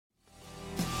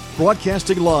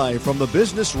Broadcasting live from the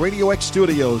Business Radio X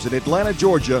studios in Atlanta,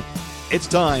 Georgia, it's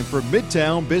time for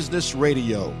Midtown Business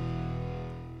Radio.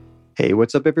 Hey,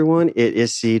 what's up, everyone? It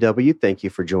is CW. Thank you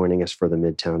for joining us for the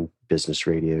Midtown Business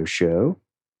Radio show.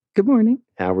 Good morning.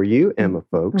 How are you, Emma,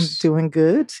 folks? I'm doing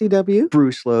good, CW.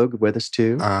 Bruce Logue with us,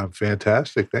 too.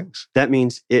 Fantastic. Thanks. That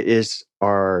means it is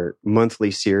our monthly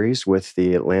series with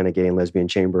the Atlanta Gay and Lesbian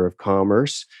Chamber of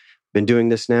Commerce. Been doing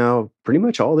this now pretty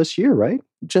much all this year, right?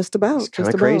 Just about. It's kind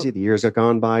of crazy. The years have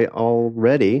gone by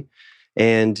already.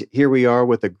 And here we are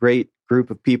with a great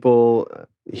group of people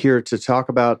here to talk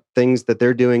about things that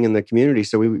they're doing in the community.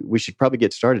 So we should probably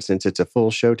get started since it's a full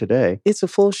show today. It's a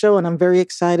full show, and I'm very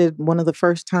excited. One of the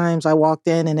first times I walked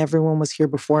in and everyone was here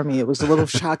before me. It was a little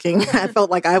shocking. I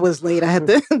felt like I was late. I had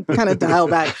to kind of dial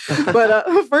back.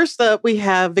 But first up, we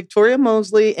have Victoria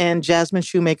Mosley and Jasmine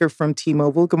Shoemaker from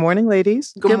T-Mobile. Good morning,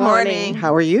 ladies. Good morning.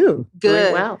 How are you?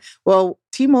 Good. Well,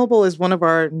 T-Mobile is one of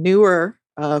our newer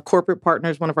corporate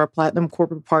partners, one of our platinum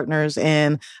corporate partners.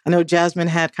 And I know Jasmine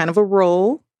had kind of a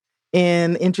role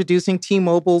in introducing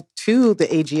T-Mobile to the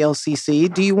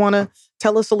AGLCC. Do you want to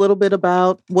tell us a little bit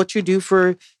about what you do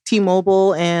for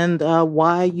T-Mobile and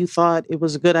why you thought it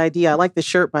was a good idea? I like the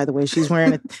shirt, by the way. She's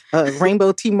wearing a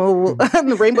rainbow T-Mobile,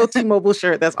 the rainbow T-Mobile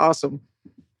shirt. That's awesome.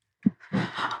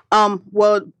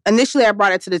 Well, initially I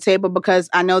brought it to the table because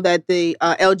I know that the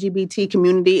LGBT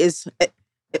community is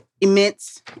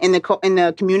immense in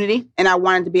the community, and I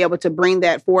wanted to be able to bring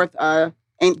that forth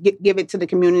and give it to the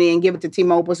community and give it to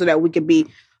T-Mobile so that we could be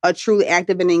truly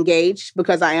active and engaged,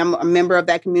 because I am a member of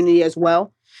that community as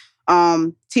well.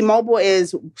 T-Mobile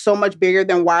is so much bigger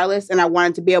than wireless, and I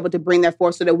wanted to be able to bring that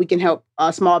forth so that we can help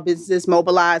small businesses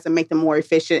mobilize and make them more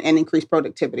efficient and increase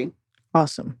productivity.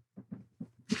 Awesome.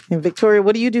 And Victoria,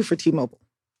 what do you do for T-Mobile?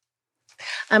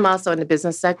 I'm also in the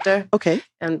business sector. Okay.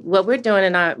 And what we're doing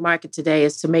in our market today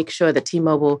is to make sure that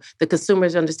T-Mobile, the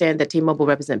consumers understand that T-Mobile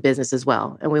represent business as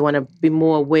well. And we want to be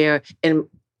more aware and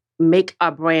make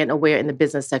our brand aware in the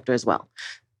business sector as well.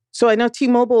 So I know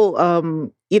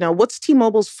T-Mobile, what's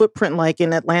T-Mobile's footprint like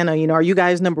in Atlanta? Are you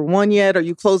guys number one yet? Are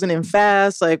you closing in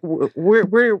fast? Like,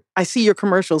 I see your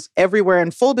commercials everywhere.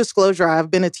 And full disclosure, I've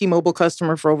been a T-Mobile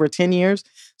customer for over 10 years.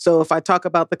 So if I talk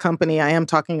about the company, I am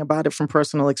talking about it from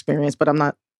personal experience, but I'm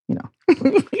not, You're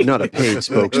not a paid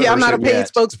spokesperson. Yeah, I'm not a paid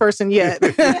spokesperson yet.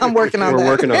 I'm working on that. We're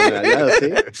working on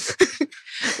that. See?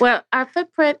 Well, our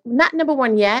footprint, not number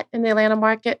one yet in the Atlanta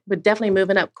market, but definitely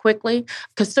moving up quickly.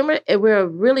 We're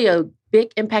really a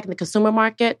big impact in the consumer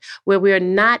market, where we are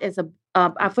not as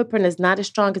our footprint is not as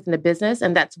strong as in the business.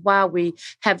 And that's why we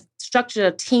have structured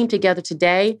a team together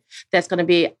today that's going to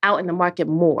be out in the market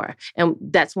more. And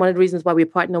that's one of the reasons why we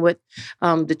partner with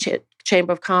the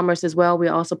Chamber of Commerce as well. We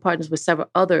also partner with several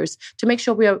others to make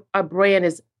sure our brand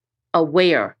is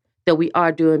aware that we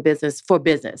are doing business for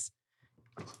business.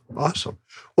 Awesome.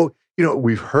 Well,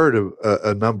 we've heard of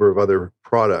a number of other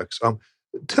products.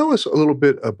 Tell us a little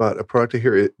bit about a product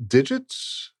here,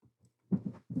 Digits.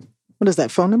 What is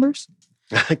that, phone numbers?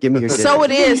 Give me your digits. So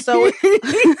it is.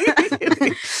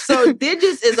 So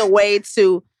Digits is a way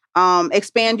to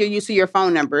expand your use of your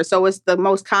phone number. So it's the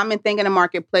most common thing in the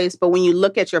marketplace. But when you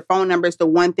look at your phone number, it's the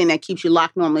one thing that keeps you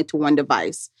locked normally to one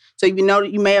device. So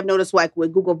you may have noticed, like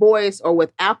with Google Voice or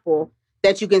with Apple,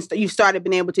 that you've started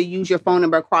being able to use your phone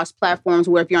number across platforms,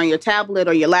 where if you're on your tablet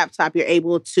or your laptop, you're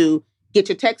able to get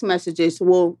your text messages.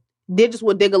 Well, Digits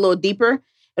will dig a little deeper.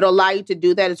 It'll allow you to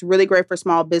do that. It's really great for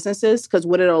small businesses, because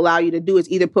what it'll allow you to do is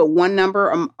either put one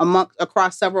number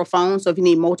across several phones. So if you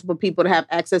need multiple people to have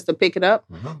access to pick it up,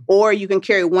 or you can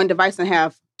carry one device and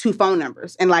have two phone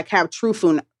numbers and have true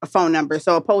phone numbers.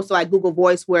 So opposed to Google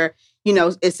Voice, where,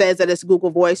 it says that it's Google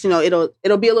Voice, it'll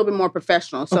be a little bit more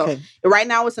professional. So Right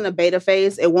now it's in a beta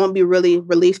phase. It won't be really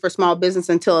released for small business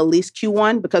until at least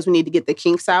Q1, because we need to get the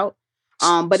kinks out.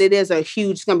 But it is it's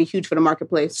going to be huge for the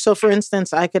marketplace. So, for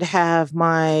instance, I could have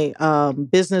my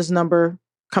business number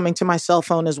coming to my cell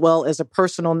phone as well as a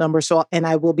personal number, and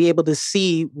I will be able to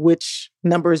see which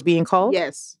number is being called.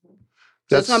 Yes,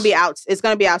 so it's going to be out. It's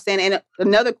going to be outstanding. And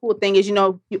another cool thing is,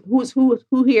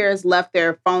 who here has left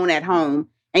their phone at home,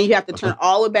 and you have to turn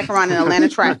all the way back around in Atlanta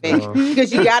traffic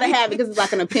because you got to have it, because it's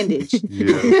like an appendage.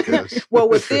 Yes. Well,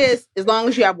 with this, as long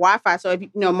as you have Wi-Fi, so if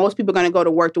most people are going to go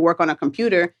to work on a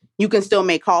computer, you can still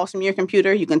make calls from your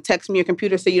computer. You can text from your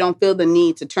computer, so you don't feel the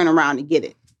need to turn around and get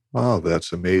it. Oh,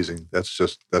 that's amazing. That's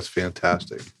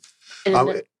fantastic.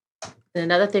 And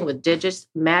another thing with Digits,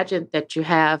 imagine that you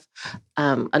have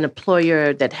an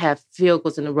employer that have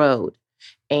vehicles in the road.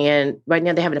 And right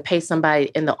now they're having to pay somebody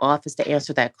in the office to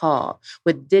answer that call.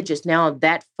 With Digits, now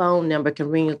that phone number can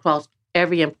ring across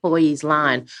every employee's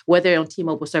line, whether they're on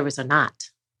T-Mobile service or not.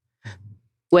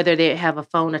 whether they have a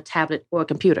phone, a tablet, or a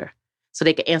computer. So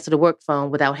they can answer the work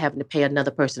phone without having to pay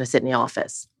another person to sit in the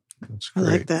office. That's I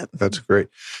great. like that. That's great.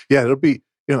 Yeah, it'll be,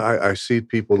 I see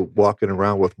people walking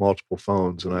around with multiple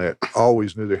phones, and I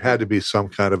always knew there had to be some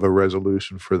kind of a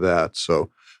resolution for that. So,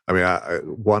 I mean,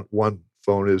 one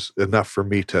phone is enough for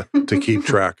me to keep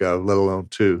track of, let alone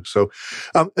two. So,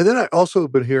 and then I also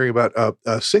have been hearing about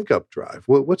Sync Up Drive.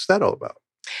 What's that all about?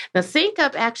 Now, Sync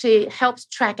Up actually helps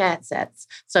track assets.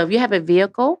 So if you have a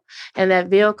vehicle and that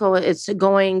vehicle is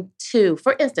going to,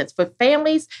 for instance, for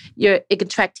families, it can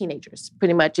track teenagers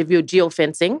pretty much if you're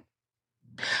geofencing.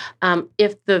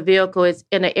 If the vehicle is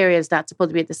in an area it's not supposed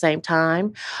to be at the same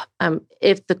time,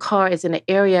 if the car is in an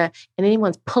area and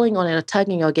anyone's pulling on it or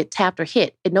tugging or get tapped or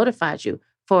hit, it notifies you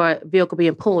for a vehicle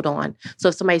being pulled on. So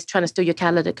if somebody's trying to steal your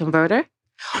catalytic converter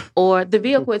or the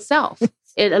vehicle itself,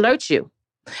 it alerts you.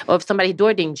 Or if somebody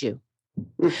door dinged you.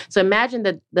 So imagine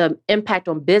the impact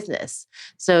on business.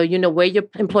 So you know where your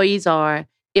employees are,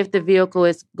 if the vehicle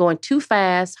is going too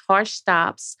fast, harsh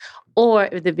stops, or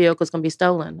if the vehicle is going to be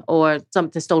stolen or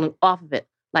something stolen off of it,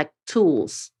 like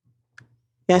tools.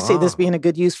 Yeah, I see this being a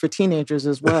good use for teenagers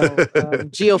as well.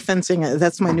 Geofencing,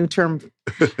 that's my new term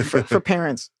for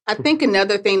parents. I think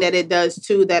another thing that it does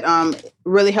too that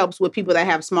really helps with people that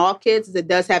have small kids is it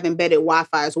does have embedded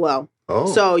Wi-Fi as well. Oh.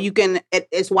 So you can,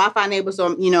 it's Wi-Fi enabled.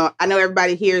 So, I know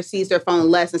everybody here sees their phone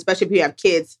less, especially if you have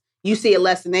kids. You see it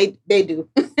less than they do.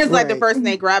 It's like the first thing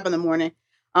they grab in the morning.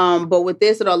 But with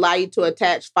this, it'll allow you to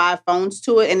attach 5 phones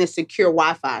to it and it's secure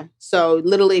Wi-Fi. So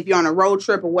literally, if you're on a road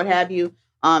trip or what have you,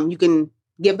 you can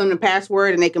give them the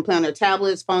password and they can play on their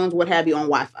tablets, phones, what have you on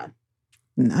Wi-Fi.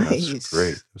 Nice. That's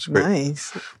great. That's great.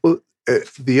 Nice. Well,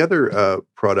 the other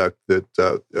product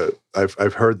that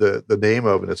I've heard the name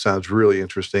of, and it sounds really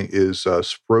interesting, is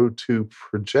Spro 2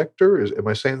 Projector. Am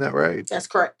I saying that right? That's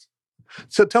correct.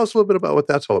 So tell us a little bit about what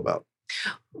that's all about.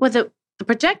 Well, the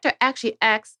projector actually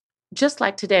acts just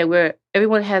like today, where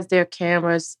everyone has their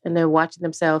cameras and they're watching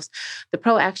themselves. The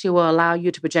Pro actually will allow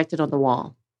you to project it on the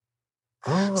wall.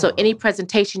 Oh. So any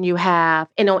presentation you have,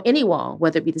 and on any wall,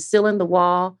 whether it be the ceiling, the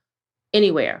wall,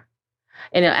 anywhere.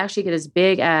 And it'll actually get as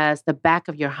big as the back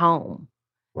of your home.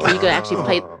 Wow. So you could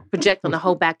actually project on the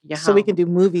whole back of your home. So we can do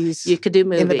movies. You could do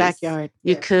movies in the backyard.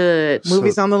 You could.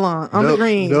 Movies on the lawn, on the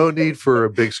green. No need for a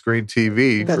big screen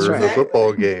TV That's for right. the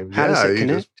football game. How does it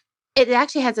connect? It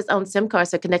actually has its own SIM card,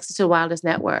 so it connects it to a wireless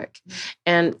network.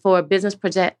 And for business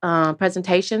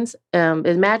presentations,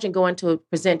 imagine going to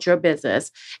present your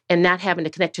business and not having to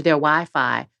connect to their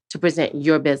Wi-Fi to present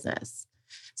your business.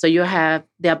 So you'll have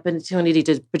the opportunity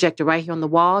to project it right here on the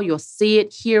wall. You'll see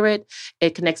it, hear it.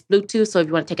 It connects Bluetooth, so if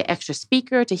you want to take an extra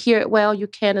speaker to hear it well, you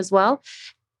can as well.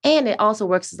 And it also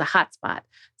works as a hotspot.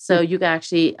 So you can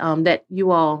actually let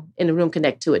you all in the room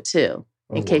connect to it too,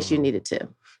 in case you needed to.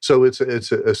 So it's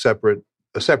a separate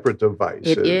device.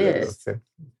 It is. Okay.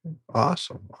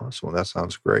 Awesome. That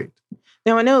sounds great.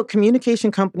 Now, I know communication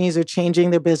companies are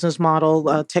changing their business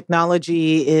model.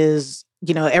 Technology is,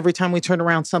 every time we turn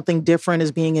around, something different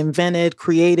is being invented,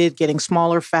 created, getting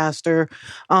smaller, faster.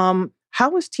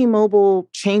 How is T-Mobile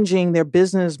changing their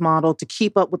business model to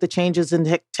keep up with the changes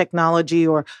in technology,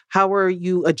 or how are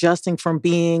you adjusting from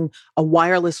being a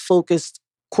wireless-focused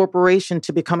corporation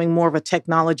to becoming more of a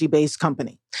technology-based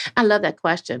company? I love that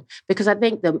question because I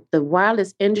think the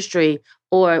wireless industry,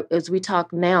 or as we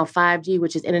talk now, 5G,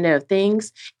 which is Internet of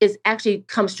Things, is actually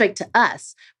comes straight to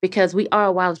us because we are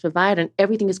a wireless provider and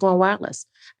everything is going wireless.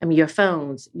 I mean, your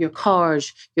phones, your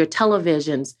cars, your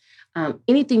televisions,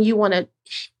 anything you want to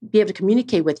be able to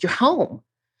communicate with, your home,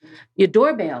 your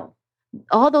doorbell.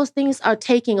 All those things are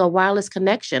taking a wireless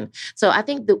connection. So I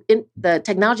think the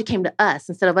technology came to us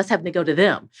instead of us having to go to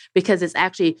them because it's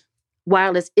actually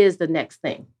wireless is the next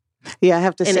thing. Yeah, I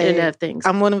have to say, Internet of Things.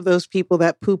 I'm one of those people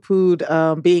that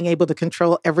poo-pooed being able to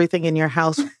control everything in your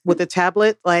house with a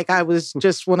tablet. Like I was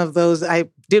just one of those. I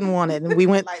didn't want it, and we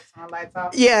went. Lights on, lights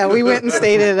off. Yeah, we went and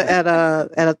stayed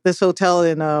at this hotel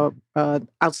in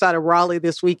outside of Raleigh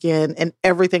this weekend, and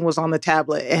everything was on the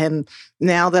tablet. And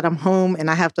now that I'm home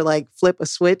and I have to flip a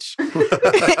switch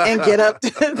and get up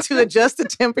to adjust the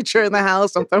temperature in the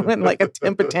house, I'm throwing like a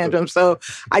temper tantrum. So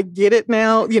I get it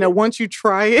now. Once you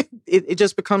try it, it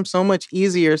just becomes so much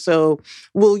easier. So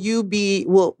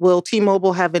will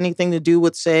T-Mobile have anything to do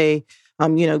with, say,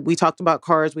 We talked about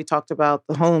cars, we talked about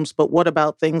the homes, but what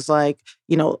about things like,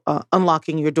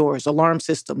 unlocking your doors, alarm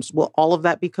systems? Will all of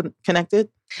that be connected?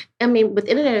 I mean, with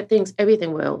Internet of Things,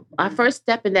 everything will. Our first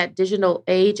step in that digital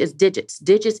age is Digits.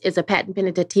 Digits is a patent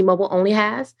pending that T-Mobile only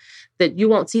has, that you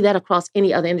won't see that across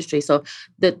any other industry. So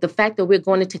the fact that we're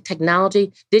going into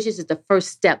technology, Digits is the first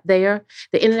step there.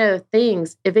 The Internet of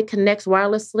Things, if it connects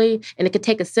wirelessly and it can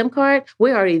take a SIM card,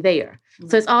 we're already there. Mm-hmm.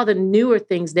 So it's all the newer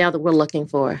things now that we're looking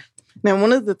for. Now,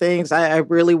 one of the things I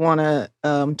really want to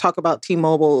talk about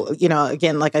T-Mobile,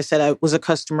 again, like I said, I was a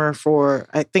customer for,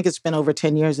 I think it's been over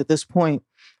 10 years at this point.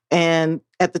 And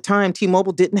at the time,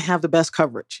 T-Mobile didn't have the best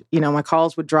coverage. My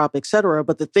calls would drop, et cetera.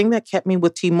 But the thing that kept me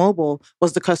with T-Mobile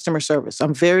was the customer service.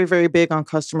 I'm very, very big on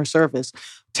customer service.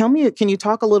 Tell me, can you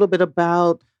talk a little bit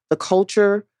about the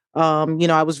culture?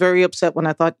 I was very upset when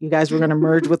I thought you guys were going to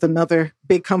merge with another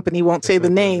big company, won't say the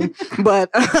name, but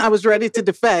I was ready to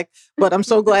defect. But I'm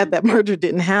so glad that merger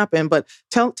didn't happen. But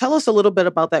tell us a little bit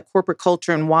about that corporate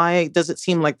culture and why does it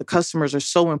seem like the customers are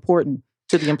so important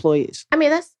to the employees? I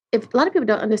mean, if a lot of people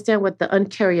don't understand what the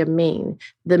uncarrier mean.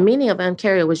 The meaning of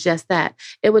uncarrier was just that.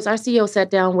 It was our CEO sat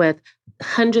down with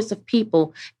hundreds of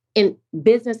people in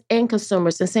business and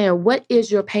consumers and saying, what is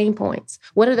your pain points?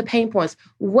 What are the pain points?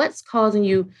 What's causing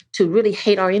you to really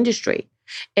hate our industry?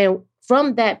 And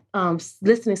from that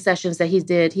listening sessions that he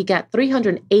did, he got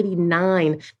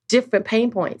 389 different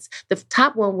pain points. The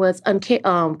top one was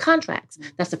contracts.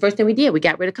 That's the first thing we did. We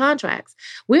got rid of contracts.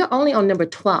 We're only on number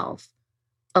 12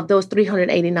 of those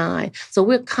 389. So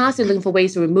we're constantly looking for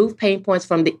ways to remove pain points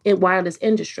from the wireless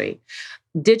industry.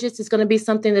 Digits is going to be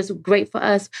something that's great for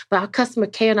us, but our customer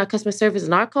care and our customer service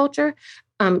and our culture,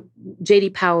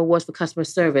 J.D. Power Awards for customer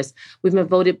service. We've been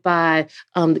voted by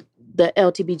the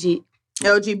LGBT.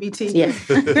 Yes.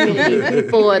 Community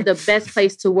for the best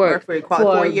place to work.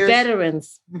 For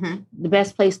veterans, the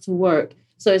best place to work.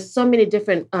 So it's so many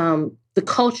different, the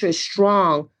culture is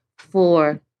strong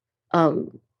for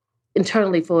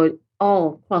internally for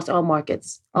all across all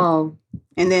markets.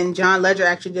 And then John Ledger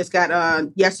actually just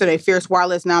got yesterday. Fierce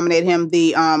Wireless nominated him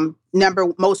the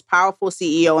most powerful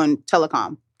CEO in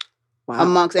telecom.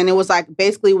 Wow. And it was like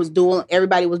basically it was dual.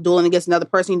 Everybody was dueling against another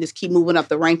person. You just keep moving up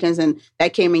the rankings, and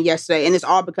that came in yesterday. And it's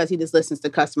all because he just listens to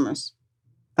customers.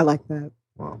 I like that.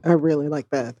 Wow. I really like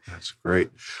that. That's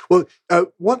great. Well,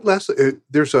 one last.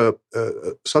 There's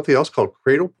something else called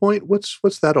Cradlepoint.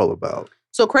 What's that all about?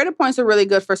 So Cradle Points are really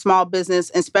good for small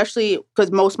business, especially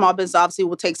because most small business obviously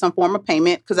will take some form of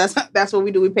payment because that's what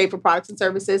we do. We pay for products and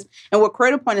services. And what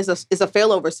Cradle Point is a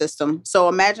failover system. So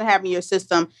imagine having your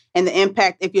system and the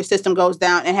impact if your system goes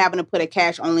down and having to put a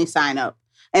cash only sign up.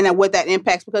 And then what that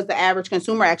impacts, because the average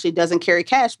consumer actually doesn't carry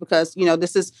cash because,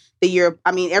 this is the year,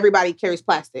 everybody carries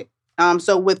plastic.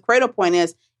 So with Cradle Point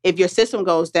is, if your system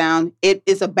goes down, it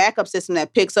is a backup system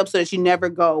that picks up so that you never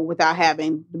go without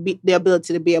having the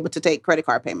ability to be able to take credit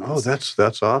card payments. Oh,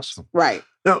 that's awesome. Right.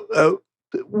 Now,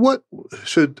 what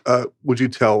would you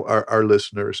tell our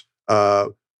listeners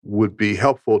would be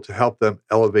helpful to help them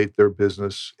elevate their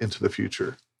business into the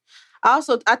future? I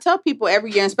tell people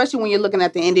every year, especially when you're looking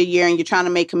at the end of the year and you're trying to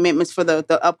make commitments for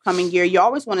the upcoming year, you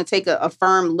always want to take a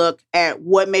firm look at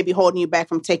what may be holding you back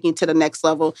from taking you to the next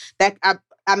level. That I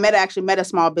actually met a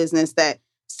small business that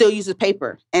still uses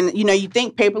paper. And, you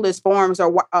think paperless forms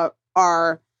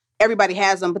are everybody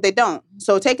has them, but they don't.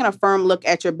 So taking a firm look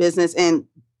at your business and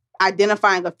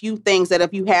identifying a few things that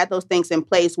if you had those things in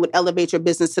place would elevate your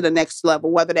business to the next level,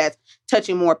 whether that's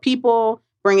touching more people,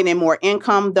 bringing in more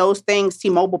income, those things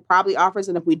T-Mobile probably offers.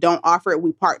 And if we don't offer it,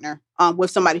 we partner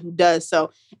with somebody who does.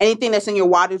 So anything that's in your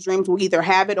wildest dreams, we either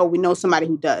have it or we know somebody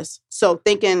who does. So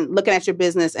looking at your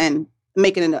business and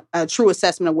making a true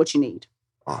assessment of what you need.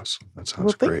 Awesome. That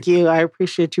sounds great. Thank you. I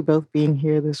appreciate you both being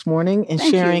here this morning and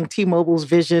sharing T-Mobile's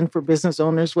vision for business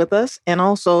owners with us. And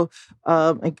also,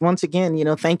 once again,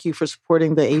 thank you for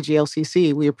supporting the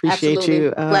AGLCC. We appreciate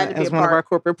you as one of our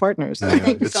corporate partners.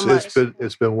 Thank you so much.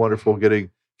 It's been wonderful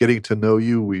getting to know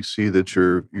you. We see that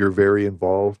you're very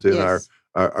involved in our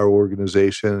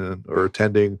organization or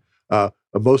attending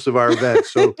most of our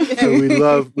events. So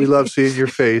we love seeing your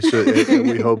face, and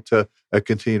we hope to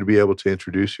continue to be able to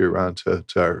introduce you around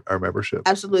to our membership.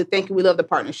 Absolutely. Thank you. We love the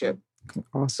partnership.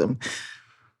 Awesome.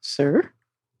 Sir?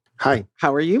 Hi.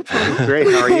 How are you?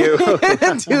 Great. How are you?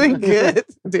 Doing good.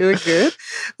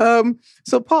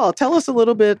 So Paul, tell us a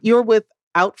little bit. You're with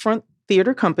Outfront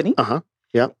Theater Company. Uh-huh.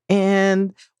 Yeah.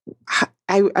 And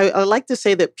I like to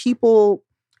say that people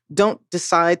don't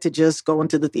decide to just go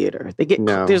into the theater. They get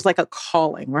No. there's like a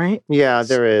calling, right? Yeah,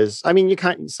 there is. I mean,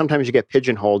 sometimes you get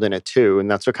pigeonholed in it too,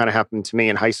 and that's what kind of happened to me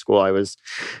in high school. I was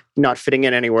not fitting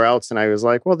in anywhere else, and I was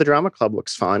like, well, the drama club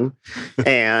looks fun.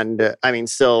 And I mean,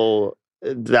 still,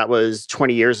 that was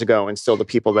 20 years ago, and still the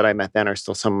people that I met then are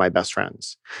still some of my best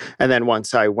friends. And then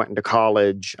once I went into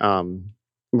college,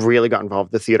 really got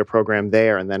involved with the theater program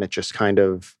there, and then it just kind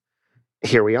of,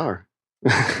 here we are.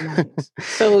 Nice.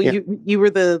 So Yeah. you were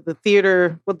the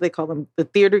theater, what do they call them? The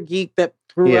theater geek that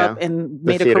grew Yeah. up and The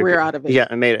made a theater career geek. out of it. Yeah,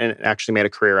 and actually made a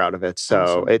career out of it.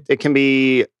 So Awesome. it can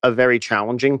be a very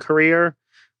challenging career,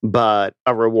 but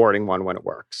a rewarding one when it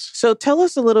works. So tell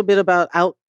us a little bit about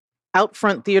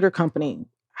Outfront Theater Company.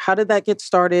 How did that get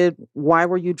started? Why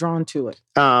were you drawn to it?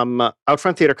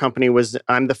 Outfront Theater Company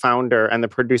I'm the founder and the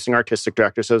producing artistic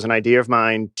director. So it was an idea of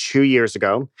mine 2 years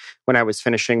ago when I was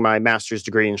finishing my master's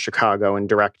degree in Chicago in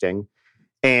directing.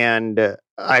 And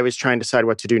I was trying to decide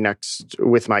what to do next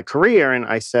with my career. And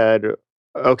I said,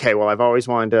 okay, well, I've always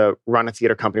wanted to run a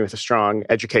theater company with a strong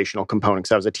educational component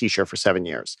because I was a teacher for 7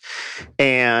 years.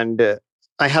 And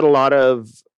I had a lot of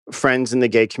friends in the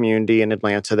gay community in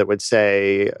Atlanta that would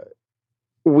say,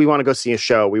 we want to go see a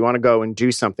show. We want to go and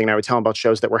do something. And I would tell them about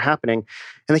shows that were happening.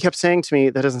 And they kept saying to me,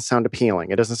 that doesn't sound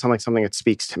appealing. It doesn't sound like something that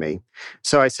speaks to me.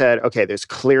 So I said, okay, there's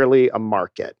clearly a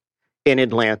market in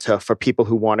Atlanta for people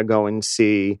who want to go and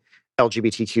see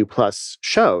LGBTQ plus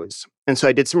shows. And so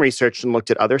I did some research and looked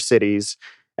at other cities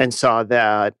and saw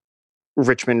that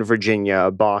Richmond, Virginia,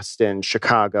 Boston,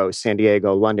 Chicago, San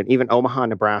Diego, London, even Omaha,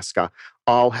 Nebraska,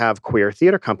 all have queer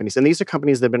theater companies. And these are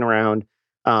companies that have been around.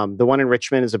 The one in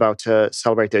Richmond is about to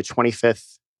celebrate their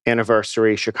 25th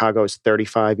anniversary. Chicago's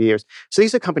 35 years. So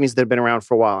these are companies that have been around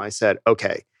for a while. I said,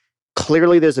 okay,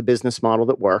 clearly there's a business model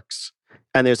that works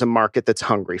and there's a market that's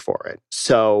hungry for it.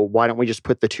 So why don't we just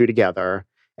put the two together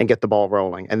and get the ball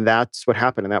rolling? And that's what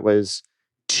happened. And that was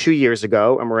 2 years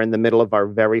ago. And we're in the middle of our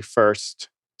very first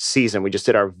season. We just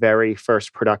did our very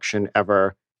first production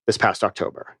ever this past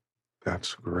October.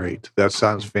 That's great. That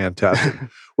sounds fantastic.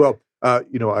 Well,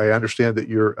 I understand that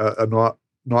you're a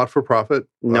not-for-profit.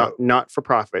 Not for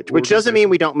profit, which doesn't mean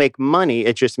we don't make money.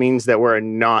 It just means that we're a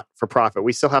not for profit.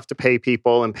 We still have to pay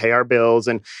people and pay our bills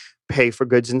and pay for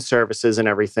goods and services and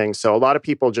everything. So a lot of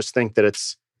people just think that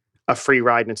it's a free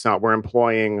ride, and it's not. We're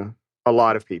employing a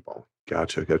lot of people.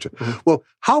 Gotcha. Well,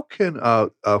 how can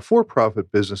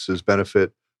for-profit businesses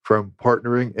benefit from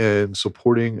partnering and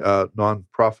supporting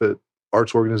nonprofit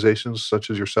arts organizations such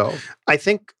as yourself? I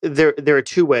think there are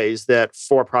two ways that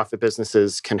for-profit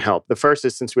businesses can help. The first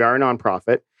is, since we are a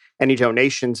nonprofit, any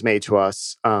donations made to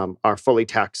us are fully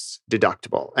tax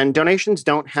deductible. And donations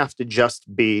don't have to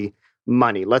just be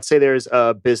money. Let's say there's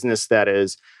a business that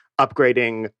is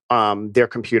upgrading their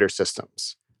computer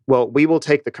systems. Well, we will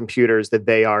take the computers that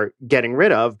they are getting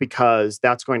rid of because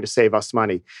that's going to save us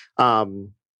money.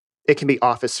 It can be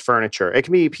office furniture. It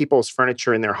can be people's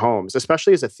furniture in their homes,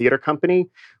 especially as a theater company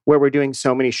where we're doing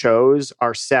so many shows.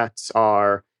 Our sets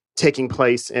are taking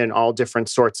place in all different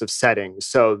sorts of settings.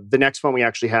 So the next one we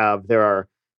actually have, there are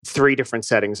 3 different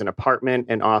settings: an apartment,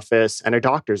 an office, and a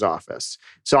doctor's office.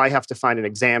 So I have to find an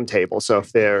exam table. So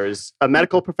if there's a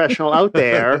medical professional out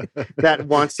there that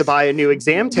wants to buy a new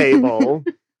exam table,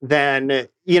 then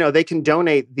they can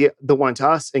donate the one to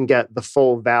us and get the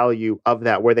full value of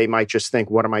that, where they might just think,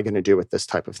 what am I going to do with this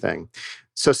type of thing?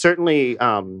 So certainly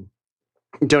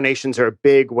donations are a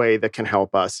big way that can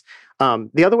help us.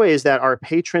 The other way is that our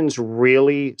patrons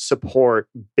really support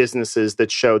businesses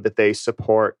that show that they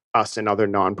support us and other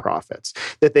nonprofits,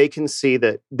 that they can see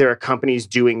that there are companies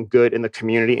doing good in the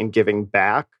community and giving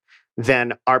back.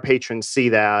 Then our patrons see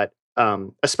that,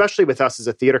 especially with us as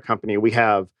a theater company, we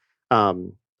have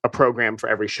a program for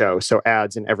every show. So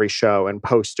ads in every show and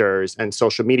posters and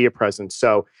social media presence.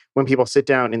 So when people sit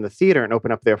down in the theater and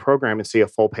open up their program and see a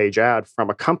full page ad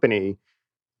from a company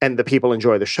and the people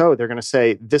enjoy the show, they're going to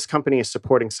say, this company is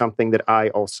supporting something that I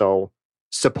also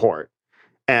support.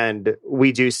 And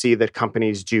we do see that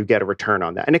companies do get a return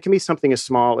on that. And it can be something as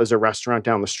small as a restaurant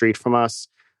down the street from us,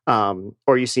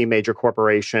 or you see major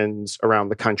corporations around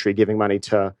the country giving money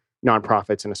to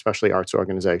nonprofits and especially arts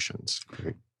organizations.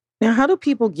 Now, how do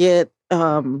people get,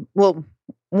 one,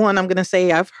 I'm going to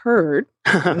say I've heard,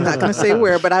 I'm not going to say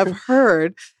where, but I've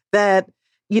heard that,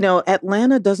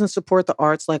 Atlanta doesn't support the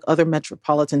arts like other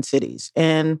metropolitan cities.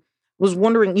 And was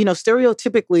wondering,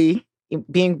 stereotypically,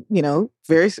 being,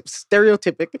 very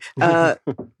stereotypic,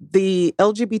 the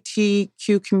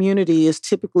LGBTQ community is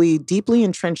typically deeply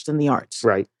entrenched in the arts.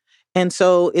 Right. And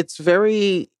so it's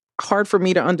very hard for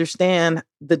me to understand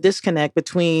the disconnect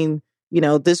between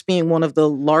this being one of the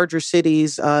larger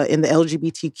cities in the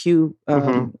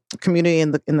LGBTQ community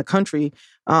in the country,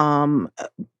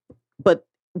 but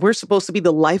we're supposed to be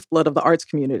the lifeblood of the arts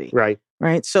community, Right.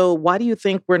 right? So why do you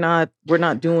think we're not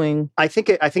doing? I think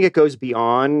it goes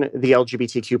beyond the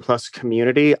LGBTQ plus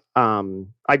community.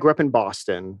 I grew up in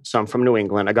Boston, so I'm from New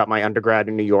England. I got my undergrad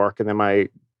in New York and then my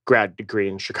grad degree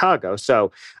in Chicago.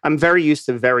 So I'm very used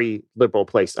to very liberal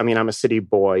place. I mean, I'm a city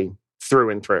boy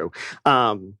through and through.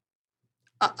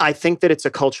 I think that it's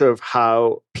a culture of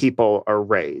how people are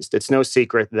raised. It's no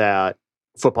secret that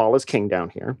football is king down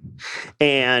here.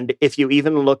 And if you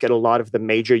even look at a lot of the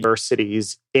major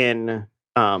universities in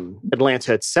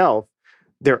Atlanta itself,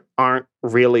 there aren't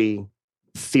really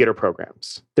theater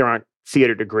programs. There aren't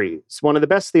theater degrees. One of the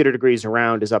best theater degrees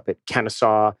around is up at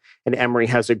Kennesaw, and Emory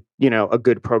has a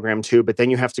good program too, but then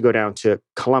you have to go down to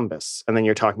Columbus, and then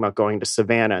you're talking about going to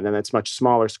Savannah, and then it's much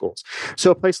smaller schools.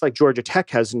 So a place like Georgia Tech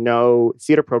has no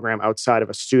theater program outside of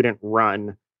a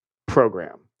student-run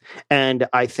program. And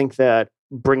I think that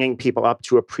bringing people up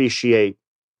to appreciate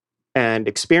and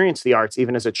experience the arts,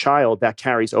 even as a child, that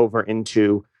carries over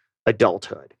into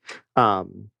adulthood.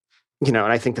 And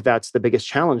I think that that's the biggest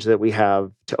challenge that we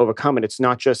have to overcome. And it's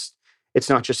not just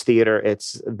theater;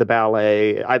 it's the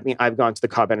ballet. I mean, I've gone to the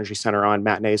Cobb Energy Center on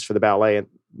matinees for the ballet, and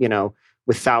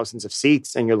with thousands of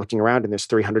seats, and you're looking around, and there's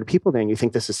 300 people there, and you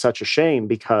think this is such a shame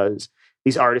because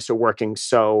these artists are working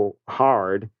so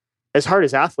hard as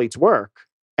athletes work,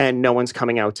 and no one's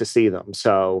coming out to see them.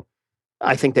 So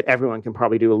I think that everyone can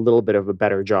probably do a little bit of a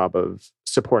better job of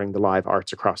supporting the live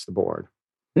arts across the board.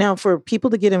 Now, for people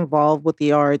to get involved with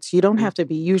the arts, you don't have to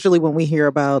be, usually when we hear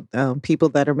about people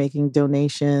that are making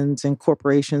donations and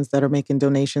corporations that are making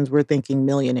donations, we're thinking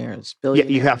millionaires, billionaires.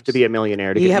 Yeah, you have to be a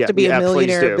millionaire. You have to be a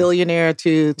millionaire, billionaire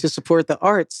to support the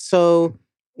arts. So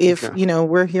if,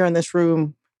 we're here in this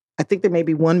room, I think there may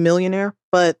be one millionaire,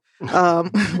 but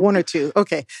one or two.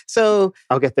 Okay. So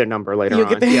I'll get their number later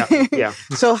on. Yeah.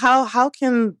 So how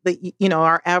can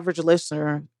our average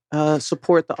listener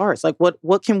support the arts? Like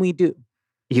what can we do?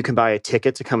 You can buy a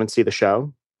ticket to come and see the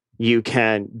show. You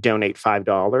can donate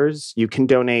 $5. You can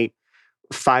donate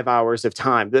 5 hours of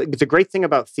time. The great thing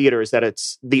about theater is that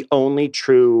it's the only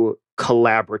true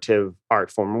collaborative art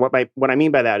form. What I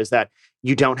mean by that is that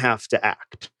you don't have to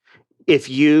act. If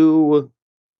you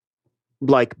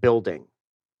like building,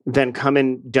 then come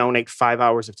and donate 5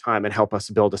 hours of time and help us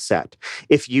build a set.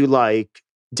 If you like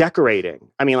decorating,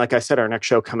 I mean, like I said, our next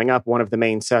show coming up, one of the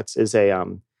main sets is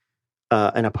an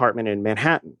apartment in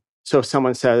Manhattan. So if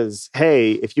someone says,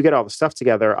 hey, if you get all the stuff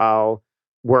together, I'll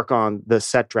work on the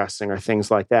set dressing or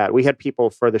things like that. We had people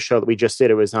for the show that we just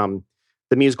did. It was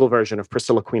the musical version of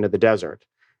Priscilla, Queen of the Desert.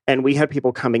 And we had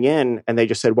people coming in and they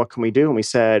just said, what can we do? And we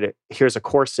said, here's a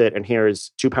corset and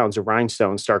here's 2 pounds of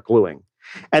rhinestones, start gluing.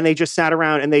 And they just sat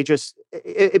around and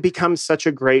it becomes such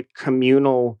a great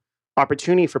communal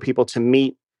opportunity for people to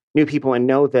meet new people and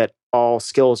know that all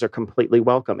skills are completely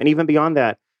welcome. And even beyond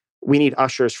that, we need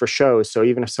ushers for shows. So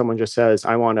even if someone just says,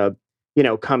 I want to,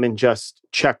 come and just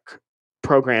check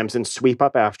programs and sweep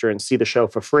up after and see the show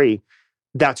for free,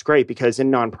 that's great because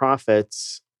in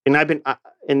nonprofits, and I've been,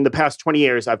 in the past 20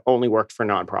 years, I've only worked for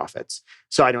nonprofits.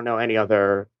 So I don't know any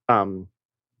other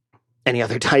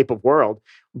type of world,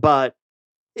 but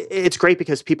it's great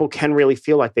because people can really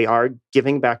feel like they are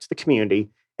giving back to the community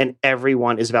and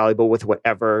everyone is valuable with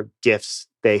whatever gifts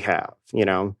they have,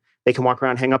 They can walk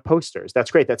around, hang up posters.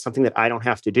 That's great. That's something that I don't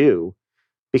have to do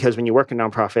because when you work in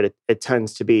nonprofit, it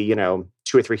tends to be, 2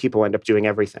 or 3 people end up doing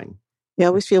everything. Yeah, I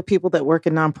always feel people that work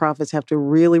in nonprofits have to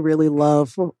really, really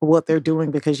love what they're doing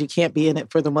because you can't be in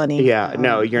it for the money. Yeah,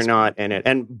 no, you're not in it.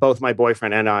 And both my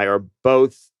boyfriend and I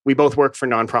we both work for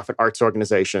nonprofit arts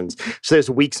organizations. So there's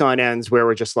weeks on ends where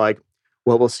we're just like,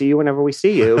 well, we'll see you whenever we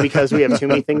see you because we have too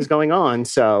many things going on.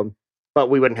 So, but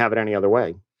we wouldn't have it any other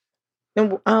way.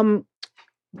 And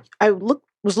I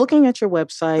was looking at your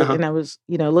website and I was,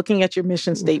 looking at your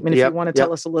mission statement. If you want to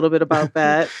tell us a little bit about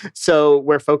that. So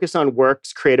we're focused on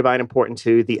works created by and important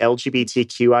to the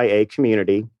LGBTQIA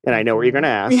community. And I know what you're going to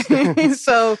ask.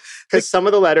 So, because some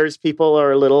of the letters people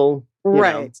are a little,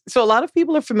 right. So a lot of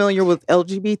people are familiar with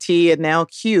LGBT and now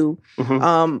Q.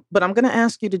 Mm-hmm. But I'm going to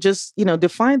ask you to just,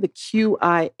 define the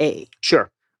QIA. Sure.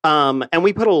 And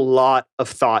we put a lot of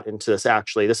thought into this,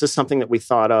 actually. This is something that we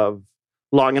thought of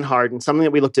long and hard, and something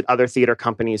that we looked at other theater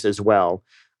companies as well.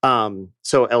 So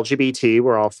LGBT,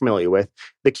 we're all familiar with.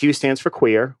 The Q stands for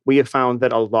queer. We have found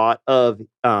that a lot of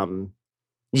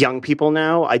young people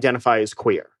now identify as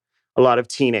queer. A lot of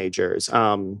teenagers.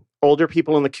 Older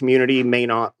people in the community may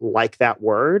not like that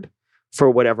word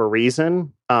for whatever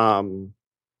reason.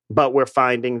 But we're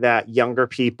finding that younger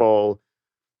people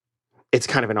it's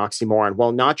kind of an oxymoron.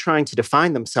 Well, not trying to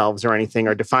define themselves or anything,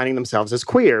 or defining themselves as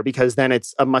queer, because then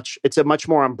it's a much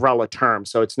more umbrella term,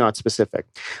 so it's not specific.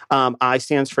 I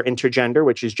stands for intergender,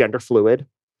 which is gender fluid.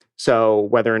 So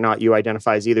whether or not you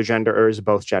identify as either gender or as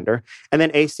both gender. And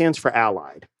then A stands for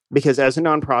allied, because as a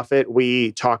nonprofit,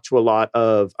 we talk to a lot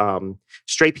of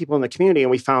straight people in the community,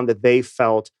 and we found that they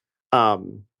felt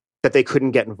that they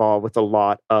couldn't get involved with a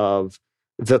lot of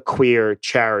the queer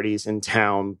charities in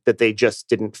town, that they just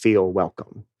didn't feel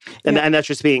welcome. And, and that's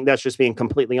just being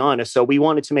completely honest. So we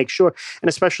wanted to make sure, and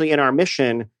especially in our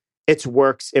mission, it's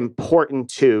works important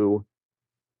to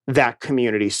that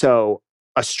community. So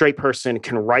a straight person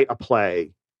can write a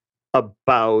play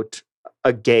about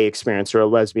a gay experience or a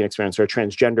lesbian experience or a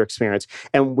transgender experience.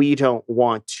 And we don't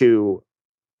want to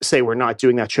say we're not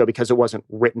doing that show because it wasn't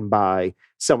written by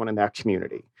someone in that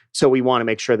community. So we want to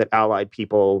make sure that allied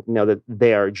people know that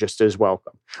they are just as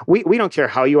welcome. We don't care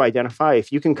how you identify.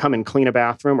 If you can come and clean a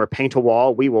bathroom or paint a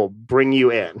wall, we will bring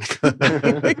you in.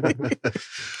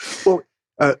 Well,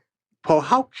 Paul,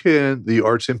 how can the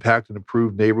arts impact and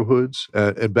improve neighborhoods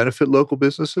and benefit local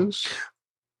businesses?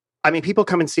 I mean, people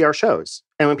come and see our shows.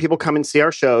 And when people come and see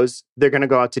our shows, they're going to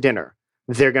go out to dinner.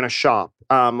 They're going to shop.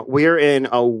 We're in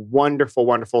a wonderful,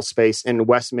 wonderful space in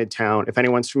West Midtown. If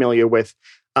anyone's familiar with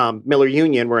Miller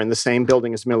Union, we're in the same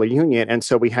building as Miller Union. And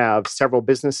so we have several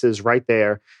businesses right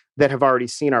there that have already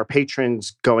seen our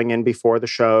patrons going in before the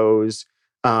shows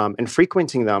and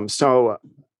frequenting them. So,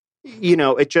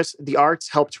 the arts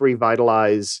help to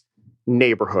revitalize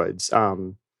neighborhoods.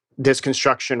 There's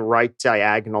construction right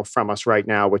diagonal from us right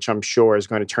now, which I'm sure is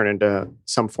going to turn into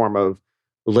some form of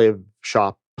live,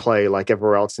 shop, play like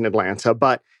everywhere else in Atlanta.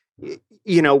 But,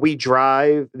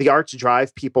 the arts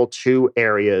drive people to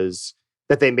areas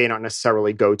that they may not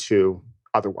necessarily go to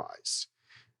otherwise.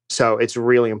 So it's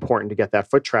really important to get that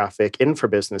foot traffic in for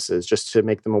businesses, just to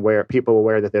make them people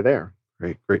aware that they're there.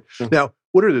 Great. Now,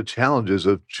 what are the challenges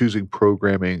of choosing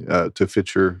programming to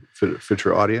fit your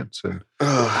audience, and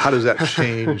how does that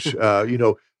change?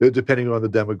 Depending on the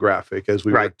demographic, as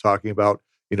we were talking about,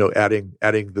 adding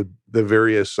the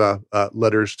various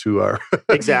letters to our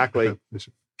exactly.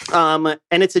 And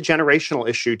it's a generational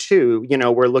issue too.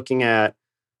 We're looking at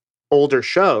older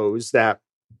shows that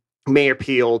may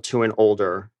appeal to an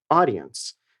older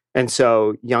audience, and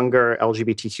so younger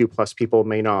LGBTQ plus people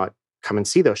may not come and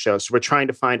see those shows. So we're trying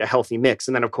to find a healthy mix.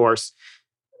 And then, of course,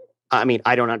 I mean,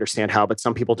 I don't understand how, but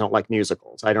some people don't like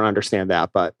musicals. I don't understand that,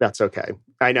 but that's okay.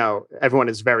 I know everyone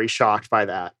is very shocked by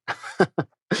that.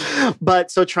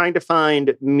 But so trying to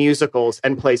find musicals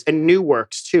and plays and new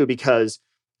works too, because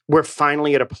we're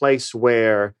finally at a place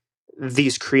where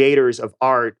these creators of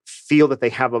art feel that they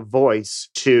have a voice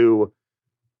to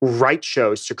write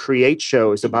shows, to create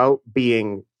shows about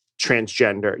being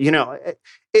transgender.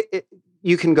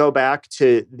 You can go back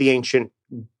to the ancient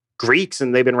Greeks,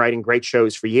 and they've been writing great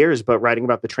shows for years, but writing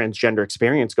about the transgender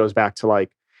experience goes back to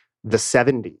like the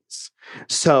 70s.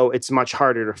 So it's much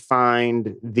harder to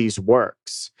find these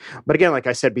works. But again, like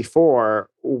I said before,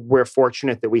 we're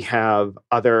fortunate that we have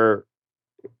other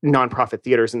nonprofit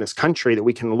theaters in this country that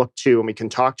we can look to and we can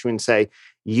talk to and say,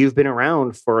 you've been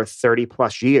around for 30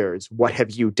 plus years. What have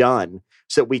you done?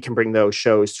 So that we can bring those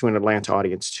shows to an Atlanta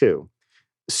audience too.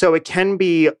 So it can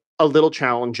be a little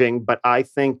challenging, but I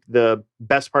think the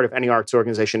best part of any arts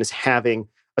organization is having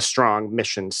a strong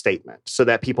mission statement so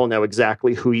that people know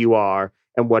exactly who you are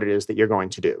and what it is that you're going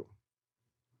to do.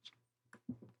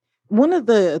 One of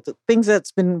the things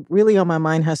that's been really on my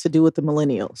mind has to do with the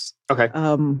millennials. Okay.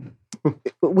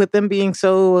 With them being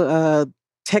so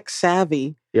tech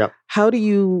savvy, how do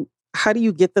you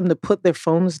get them to put their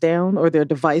phones down or their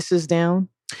devices down?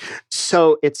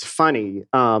 So it's funny.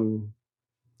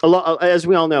 A lot, as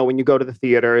we all know, when you go to the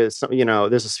theater, there's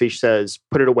a speech that says,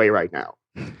 put it away right now.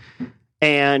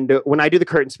 And when I do the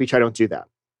curtain speech, I don't do that.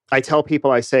 I tell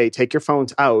people, I say, take your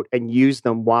phones out and use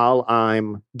them while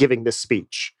I'm giving this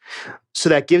speech. So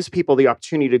that gives people the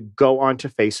opportunity to go onto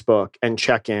Facebook and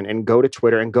check in and go to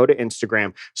Twitter and go to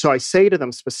Instagram. So I say to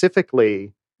them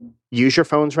specifically, use your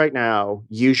phones right now,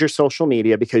 use your social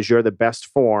media because you're the best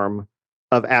form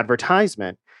of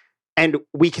advertisement. And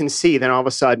we can see then all of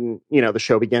a sudden, the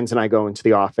show begins and I go into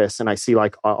the office and I see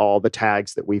like all the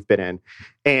tags that we've been in.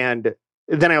 And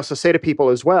then I also say to people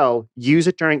as well, use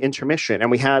it during intermission. And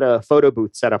we had a photo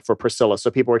booth set up for Priscilla. So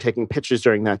people were taking pictures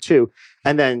during that too.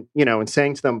 And then, and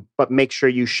saying to them, but make sure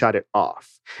you shut it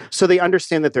off. So they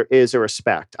understand that there is a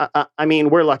respect. I mean,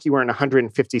 we're lucky we're in a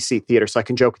 150 seat theater. So I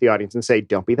can joke with the audience and say,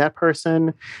 don't be that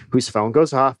person whose phone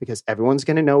goes off because everyone's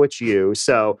going to know it's you.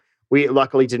 So we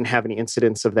luckily didn't have any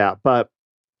incidents of that. But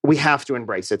we have to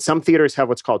embrace it. Some theaters have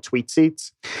what's called tweet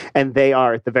seats, and they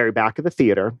are at the very back of the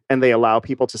theater, and they allow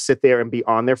people to sit there and be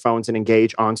on their phones and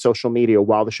engage on social media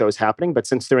while the show is happening. But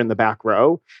since they're in the back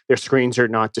row, their screens are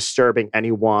not disturbing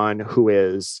anyone who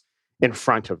is in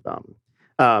front of them.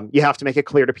 You have to make it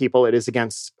clear to people it is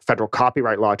against federal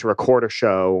copyright law to record a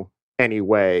show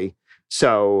anyway.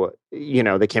 So,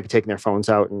 they can't be taking their phones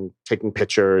out and taking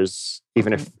pictures,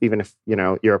 even if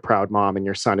you're a proud mom and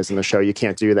your son is in the show, you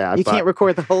can't do that. You can't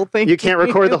record the whole thing. You can't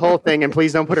record the whole thing, and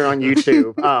please don't put it on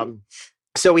YouTube.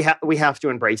 So we have to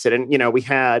embrace it. And, we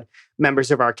had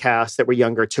members of our cast that were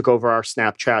younger, took over our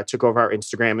Snapchat, took over our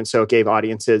Instagram. And so it gave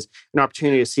audiences an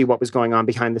opportunity to see what was going on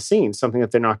behind the scenes, something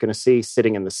that they're not going to see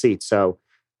sitting in the seat. So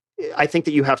I think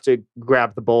that you have to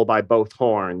grab the bull by both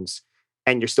horns,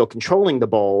 and you're still controlling the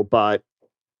bull, but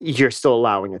you're still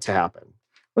allowing it to happen.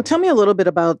 Well, tell me a little bit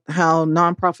about how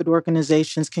nonprofit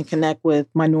organizations can connect with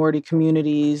minority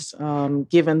communities,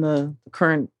 given the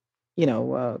current,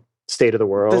 state of the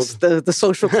world, the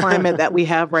social climate that we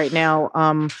have right now.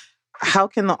 How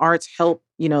can the arts help,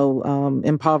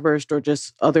 impoverished or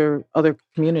just other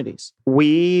communities?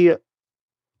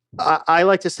 I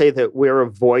like to say that we're a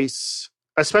voice,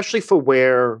 especially for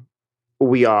where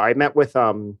we are. I met with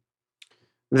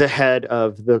the head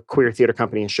of the Queer Theater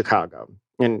Company in Chicago,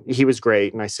 and he was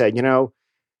great. And I said,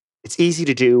 it's easy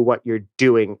to do what you're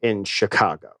doing in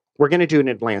Chicago. We're going to do it in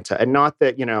Atlanta. And not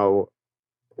that,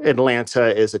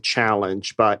 Atlanta is a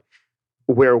challenge, but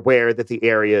we're aware that the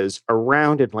areas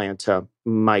around Atlanta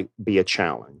might be a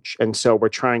challenge. And so we're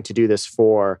trying to do this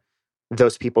for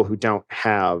those people who don't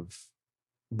have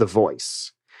the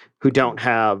voice, who don't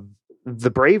have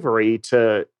the bravery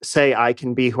to say, I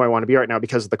can be who I want to be right now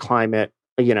because of the climate,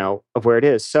 of where it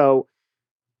is. So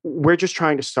we're just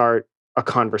trying to start a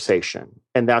conversation.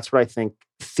 And that's what I think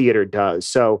theater does.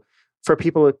 So for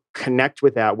people to connect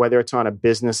with that, whether it's on a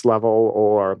business level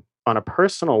or on a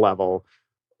personal level,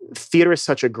 theater is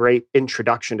such a great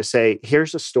introduction to say,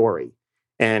 here's a story,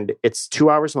 and it's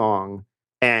 2 hours long,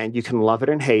 and you can love it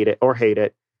and hate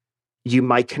it. You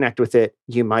might connect with it,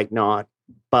 you might not,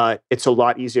 but it's a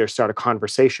lot easier to start a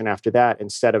conversation after that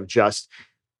instead of just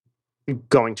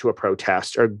going to a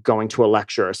protest or going to a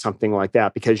lecture or something like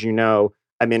that, because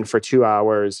I'm in for 2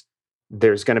 hours,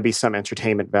 there's going to be some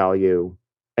entertainment value,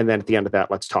 and then at the end of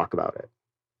that, let's talk about it.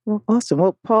 Well, awesome.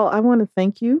 Well, Paul, I want to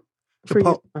thank you for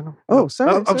Paul,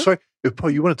 sorry. I'm sorry.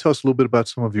 Paul, you want to tell us a little bit about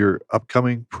some of your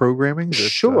upcoming programming?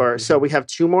 Sure. So we have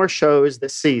 2 more shows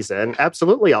this season.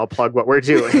 Absolutely, I'll plug what we're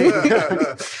doing.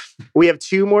 We have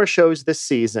 2 more shows this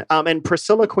season. And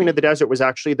Priscilla, Queen of the Desert was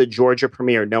actually the Georgia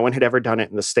premiere. No one had ever done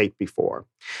it in the state before.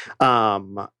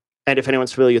 And if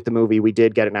anyone's familiar with the movie, we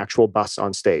did get an actual bus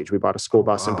on stage. We bought a school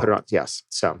bus and put it on. Yes.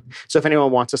 So if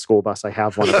anyone wants a school bus, I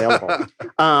have one available.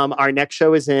 Our next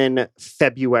show is in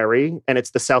February, and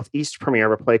it's the Southeast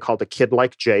premiere of a play called A Kid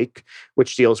Like Jake,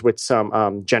 which deals with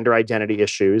some gender identity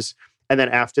issues. And then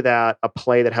after that, a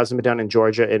play that hasn't been done in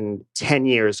Georgia in 10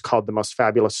 years called The Most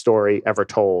Fabulous Story Ever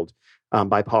Told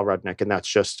by Paul Rudnick. And that's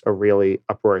just a really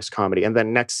uproarious comedy. And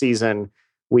then next season,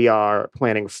 we are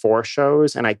planning 4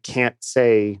 shows, and I can't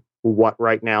say what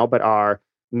right now, but our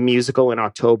musical in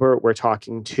October, we're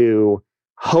talking to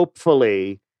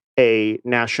hopefully a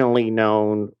nationally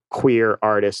known queer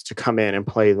artist to come in and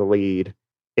play the lead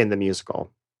in the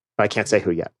musical. But I can't say who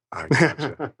yet.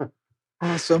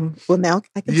 Awesome. Well, now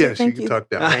I can say thank you. Yes, you can talk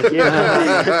down. Thank you.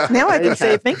 Now I can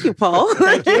say thank you, Paul.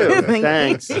 Thank you.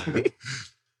 Thanks.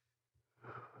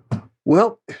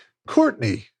 Well,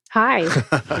 Courtney. Hi.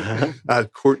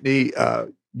 Courtney,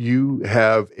 you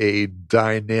have a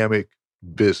dynamic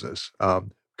business. Got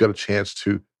a chance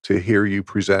to hear you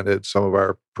present at some of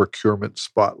our procurement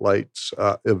spotlights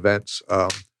events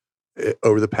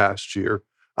over the past year.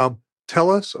 Tell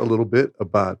us a little bit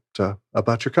about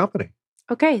your company.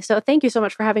 Okay, so thank you so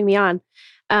much for having me on.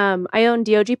 I own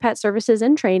DOG Pet Services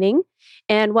and Training,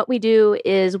 and what we do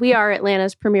is we are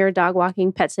Atlanta's premier dog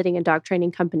walking, pet sitting, and dog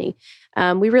training company.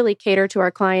 We really cater to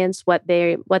our clients what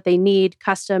they need,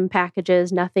 custom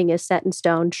packages. Nothing is set in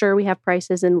stone. Sure, we have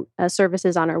prices and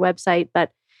services on our website,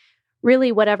 but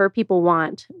really whatever people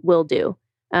want, we'll do.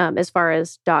 As far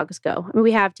as dogs go, I mean,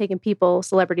 we have taken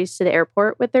celebrities to the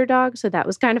airport with their dogs, so that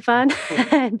was kind of fun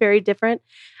and very different.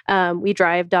 We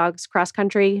drive dogs cross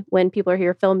country when people are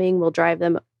here filming. We'll drive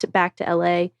them back to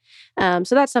LA.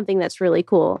 So that's something that's really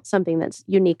cool, something that's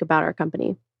unique about our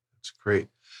company. That's great.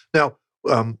 Now,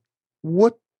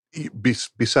 what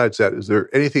besides that, is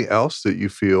there anything else that you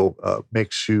feel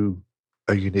makes you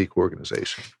a unique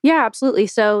organization. Yeah, absolutely.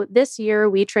 So this year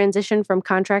we transitioned from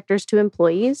contractors to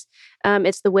employees.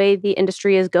 It's the way the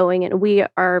industry is going, and we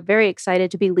are very excited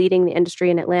to be leading the industry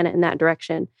in Atlanta in that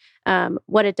direction.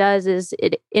 What it does is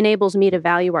it enables me to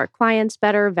value our clients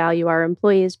better, value our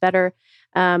employees better.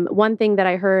 One thing that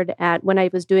I heard when I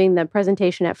was doing the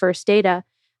presentation at First Data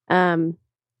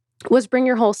was bring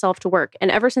your whole self to work.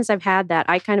 And ever since I've had that,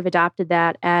 I kind of adopted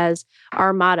that as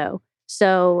our motto.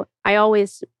 So I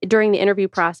always, during the interview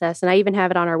process, and I even have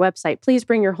it on our website, please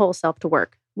bring your whole self to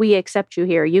work. We accept you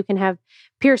here. You can have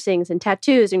piercings and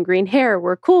tattoos and green hair.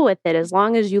 We're cool with it as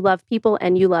long as you love people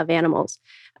and you love animals.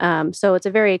 So it's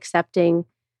a very accepting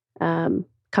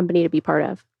company to be part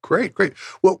of. Great.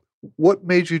 Well, what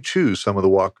made you choose some of the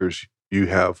walkers you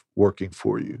have working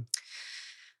for you?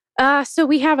 So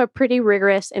we have a pretty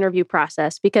rigorous interview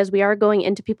process because we are going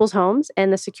into people's homes,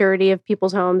 and the security of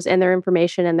people's homes and their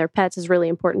information and their pets is really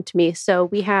important to me. So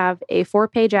we have a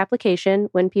 4-page application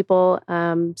when people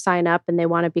sign up and they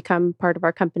want to become part of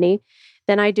our company.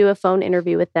 Then I do a phone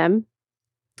interview with them.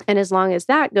 And as long as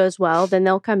that goes well, then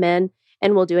they'll come in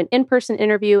and we'll do an in-person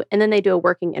interview, and then they do a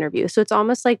working interview. So it's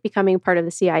almost like becoming part of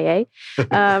the CIA.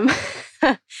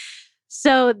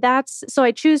 So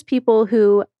I choose people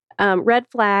who red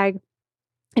flag.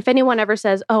 If anyone ever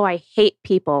says, "Oh, I hate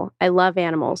people, I love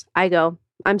animals," I go,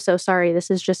 "I'm so sorry. This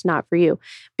is just not for you,"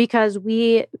 because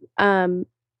we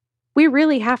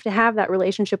really have to have that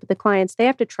relationship with the clients. They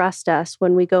have to trust us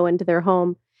when we go into their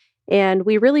home, and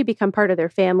we really become part of their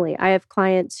family. I have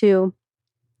clients who,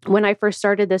 when I first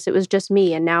started this, it was just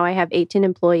me, and now I have 18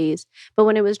 employees. But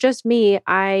when it was just me,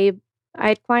 I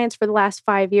had clients for the last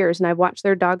 5 years, and I've watched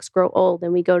their dogs grow old,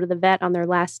 and we go to the vet on their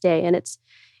last day, and it's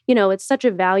such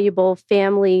a valuable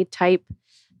family type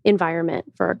environment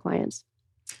for our clients.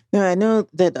 Now, I know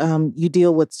that you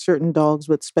deal with certain dogs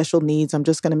with special needs. I'm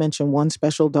just going to mention one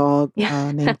special dog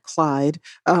named Clyde.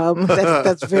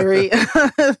 That's very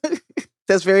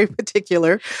that's very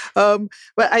particular. But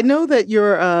I know that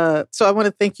you're. So I want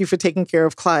to thank you for taking care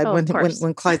of Clyde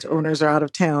when Clyde's owners are out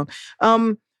of town.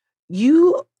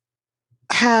 You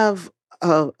have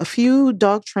a few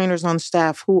dog trainers on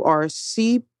staff who are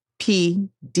CPDTKA?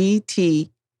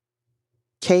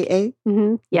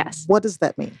 Mm-hmm. Yes. What does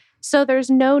that mean? So there's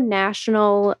no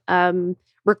national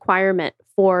requirement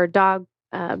for dog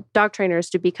trainers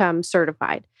to become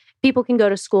certified. People can go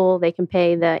to school, they can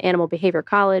pay the Animal Behavior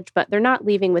College, but they're not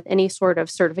leaving with any sort of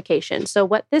certification. So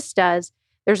what this does,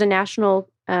 there's a national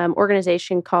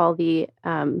organization called the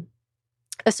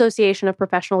Association of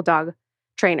Professional Dog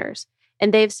Trainers.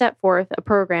 And they've set forth a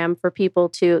program for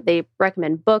people they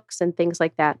recommend books and things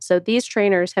like that. So these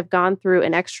trainers have gone through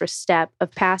an extra step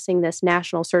of passing this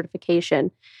national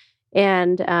certification.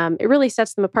 And it really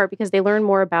sets them apart because they learn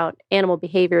more about animal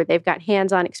behavior. They've got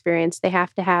hands-on experience. They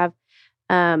have to have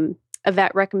a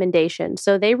vet recommendation.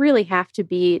 So they really have to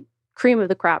be cream of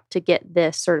the crop to get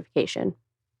this certification.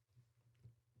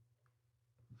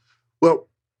 Well,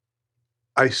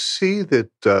 I see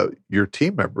that your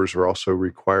team members are also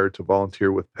required to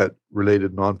volunteer with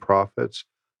pet-related nonprofits.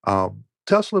 Tell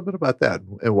us a little bit about that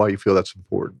and why you feel that's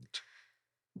important.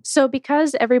 So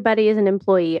because everybody is an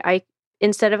employee,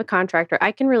 instead of a contractor,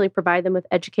 I can really provide them with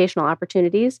educational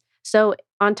opportunities. So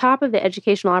on top of the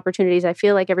educational opportunities, I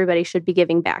feel like everybody should be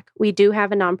giving back. We do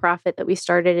have a nonprofit that we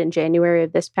started in January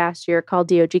of this past year called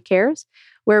DOG Cares,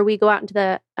 where we go out into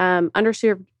the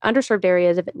underserved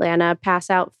areas of Atlanta, pass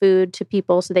out food to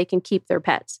people so they can keep their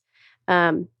pets.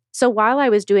 So while I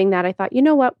was doing that, I thought, you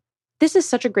know what? This is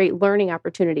such a great learning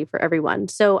opportunity for everyone.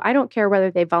 So I don't care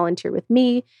whether they volunteer with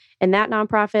me in that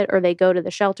nonprofit or they go to the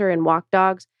shelter and walk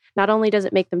dogs. Not only does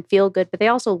it make them feel good, but they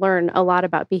also learn a lot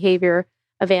about behavior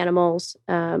of animals,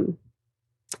 and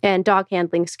dog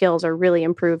handling skills are really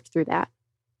improved through that.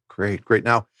 Great.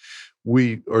 Now,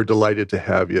 we are delighted to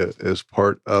have you as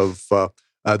part of the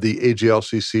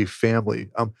AGLCC family.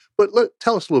 But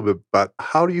tell us a little bit about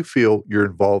how do you feel your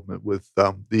involvement with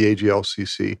the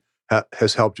AGLCC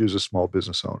has helped you as a small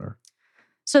business owner?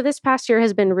 So this past year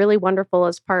has been really wonderful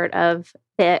as part of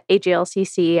the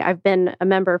AGLCC. I've been a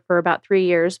member for about 3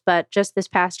 years, but just this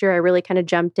past year, I really kind of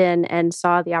jumped in and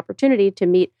saw the opportunity to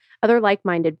meet other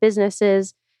like-minded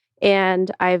businesses.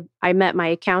 And I met my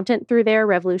accountant through there,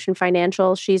 Revolution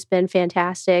Financial. She's been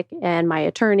fantastic, and my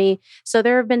attorney. So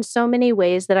there have been so many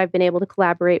ways that I've been able to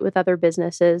collaborate with other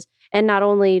businesses. And not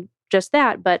only just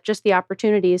that, but just the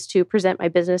opportunities to present my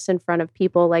business in front of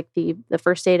people, like the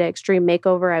First Data Extreme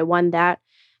Makeover. I won that.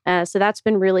 So that's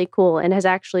been really cool and has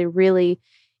actually really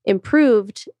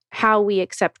improved how we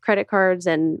accept credit cards,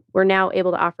 and we're now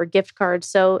able to offer gift cards.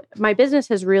 So my business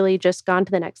has really just gone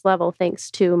to the next level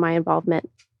thanks to my involvement.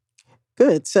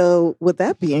 Good. So with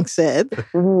that being said,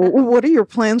 what are your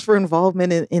plans for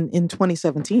involvement in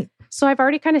 2017? So I've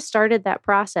already kind of started that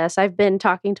process. I've been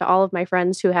talking to all of my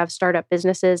friends who have startup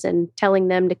businesses and telling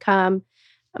them to come.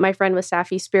 My friend with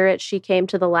Safi Spirit, she came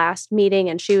to the last meeting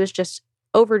and she was just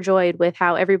overjoyed with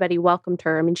how everybody welcomed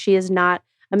her. I mean, she is not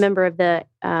a member of the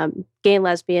gay and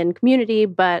lesbian community,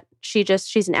 but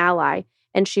she's an ally.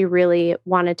 And she really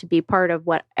wanted to be part of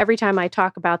what, every time I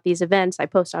talk about these events, I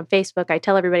post on Facebook, I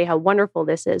tell everybody how wonderful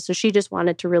this is. So she just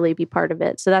wanted to really be part of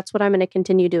it. So that's what I'm going to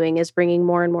continue doing, is bringing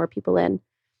more and more people in.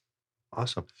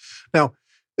 Awesome. Now,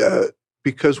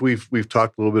 because we've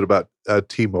talked a little bit about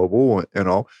T-Mobile and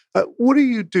all, what do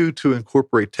you do to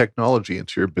incorporate technology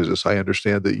into your business? I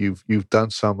understand that you've done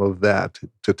some of that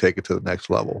to take it to the next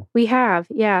level. We have,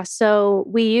 yeah. So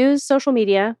we use social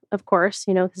media, of course,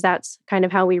 because that's kind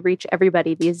of how we reach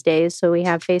everybody these days. So we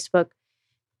have Facebook,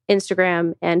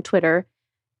 Instagram, and Twitter.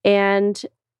 And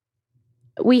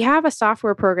we have a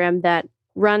software program that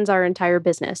runs our entire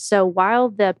business. So while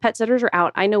the pet sitters are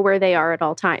out, I know where they are at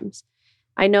all times.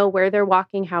 I know where they're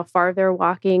walking, how far they're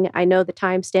walking. I know the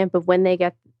timestamp of when they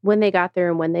got there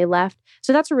and when they left.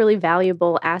 So that's a really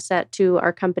valuable asset to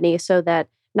our company, so that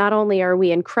not only are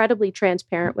we incredibly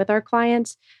transparent with our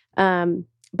clients,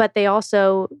 but they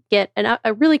also get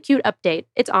a really cute update.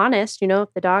 It's honest,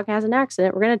 if the dog has an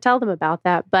accident, we're going to tell them about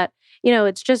that. But,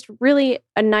 it's just really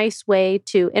a nice way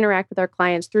to interact with our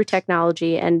clients through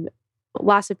technology. And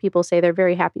lots of people say they're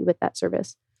very happy with that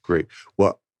service. Great.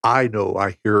 Well, I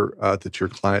hear that your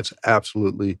clients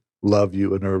absolutely love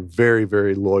you and are very,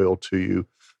 very loyal to you,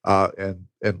 and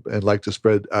like to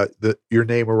spread your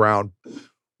name around.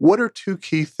 What are two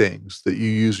key things that you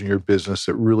use in your business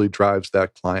that really drives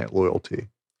that client loyalty?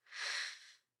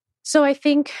 So I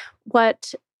think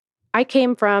I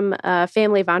came from a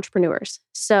family of entrepreneurs.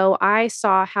 So I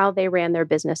saw how they ran their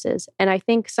businesses. And I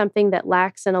think something that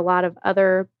lacks in a lot of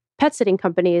other pet sitting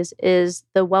companies is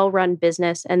the well-run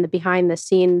business and the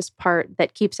behind-the-scenes part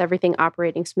that keeps everything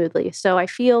operating smoothly. So I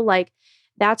feel like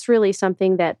that's really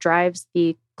something that drives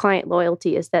the client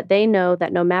loyalty, is that they know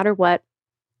that no matter what,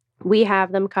 we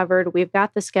have them covered. We've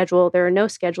got the schedule. There are no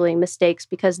scheduling mistakes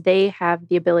because they have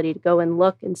the ability to go and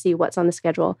look and see what's on the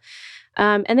schedule.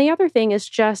 And the other thing is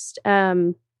just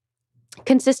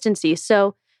consistency.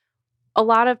 So a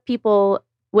lot of people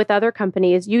with other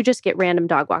companies, you just get random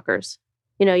dog walkers.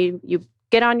 You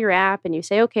get on your app and you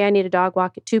say, okay, I need a dog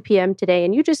walk at 2 p.m. today,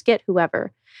 and you just get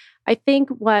whoever. I think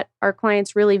what our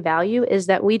clients really value is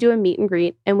that we do a meet and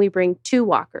greet and we bring 2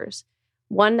 walkers,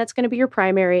 one that's going to be your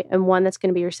primary and one that's going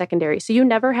to be your secondary. So you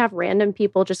never have random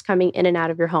people just coming in and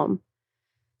out of your home.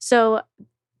 So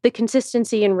the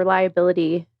consistency and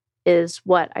reliability is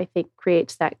what I think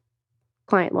creates that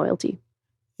client loyalty.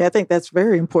 Yeah, I think that's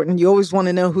very important. You always want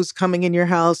to know who's coming in your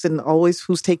house and always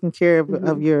who's taking care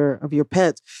of your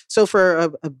pets. So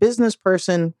for a business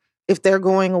person, if they're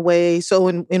going away, so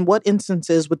in what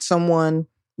instances would someone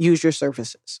use your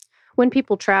services? When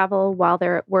people travel while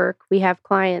they're at work, we have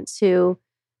clients who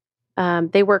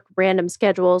they work random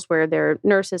schedules where they're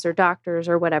nurses or doctors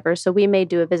or whatever. So we may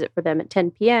do a visit for them at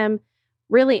 10 p.m.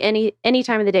 Really any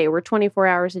time of the day. We're 24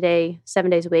 hours a day,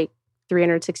 7 days a week,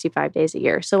 365 days a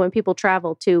year. So when people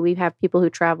travel too, we have people who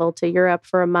travel to Europe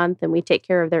for a month and we take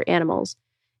care of their animals.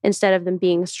 Instead of them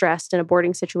being stressed in a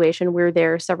boarding situation, we're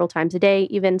there several times a day,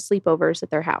 even sleepovers at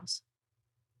their house.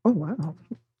 Oh, wow.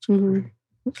 Mm-hmm.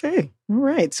 Okay. All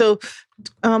right. So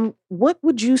what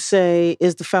would you say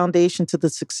is the foundation to the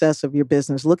success of your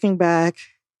business? Looking back,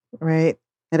 right,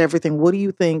 at everything, what do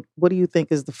you think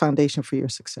is the foundation for your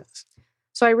success?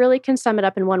 So I really can sum it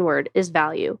up in one word, is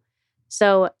value.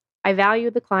 So I value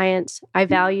the clients. I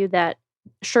value that,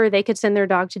 sure, they could send their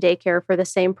dog to daycare for the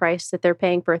same price that they're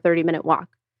paying for a 30-minute walk.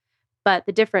 But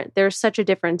there's such a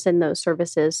difference in those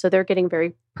services. So they're getting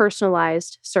very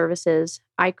personalized services.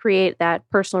 I create that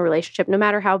personal relationship. No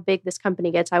matter how big this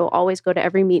company gets, I will always go to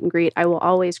every meet and greet. I will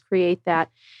always create that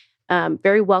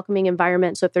very welcoming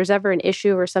environment. So if there's ever an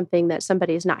issue or something that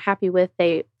somebody is not happy with,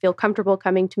 they feel comfortable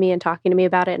coming to me and talking to me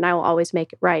about it, and I will always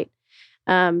make it right.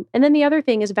 And then the other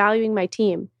thing is valuing my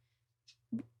team.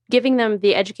 Giving them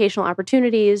the educational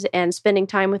opportunities and spending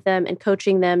time with them and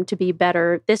coaching them to be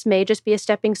better. This may just be a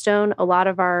stepping stone. A lot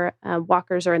of our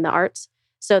walkers are in the arts,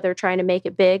 so they're trying to make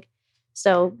it big.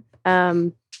 So,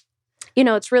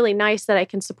 it's really nice that I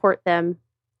can support them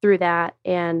through that.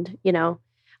 And,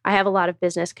 I have a lot of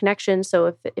business connections.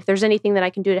 So if there's anything that I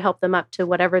can do to help them up to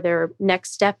whatever their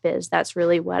next step is, that's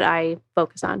really what I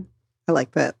focus on. I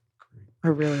like that. I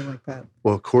really like that.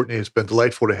 Well, Courtney, it's been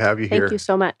delightful to have you here. Thank you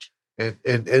so much.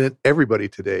 And everybody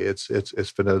today, it's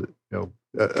been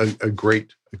a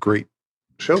great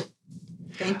show.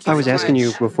 Thank you. I was so asking you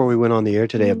much. before we went on the air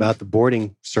today about the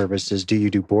boarding services. Do you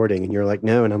do boarding? And you're like,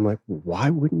 no. And I'm like, why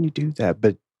wouldn't you do that?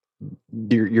 But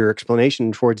your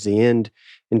explanation towards the end,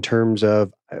 in terms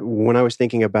of when I was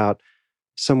thinking about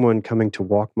someone coming to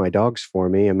walk my dogs for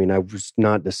me, I mean, I was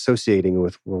not associating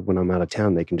with, well, when I'm out of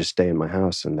town, they can just stay in my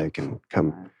house and they can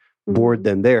come board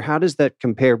them there. How does that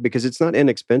compare? Because it's not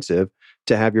inexpensive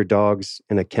to have your dogs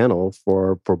in a kennel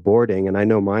for boarding. And I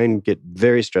know mine get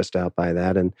very stressed out by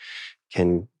that and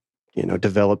can,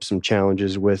 develop some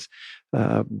challenges with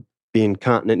being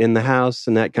continent in the house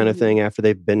and that kind of thing after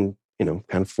they've been, kind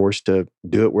of forced to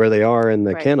do it where they are in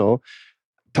the kennel.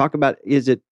 Talk about,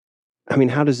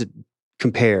 how does it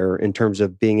compare in terms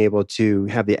of being able to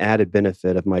have the added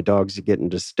benefit of my dogs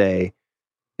getting to stay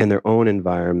in their own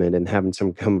environment and having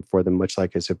some come for them, much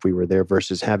like as if we were there,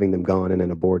 versus having them gone and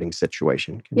in a boarding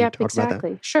situation? Can you talk exactly. about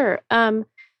that? Sure.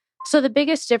 So the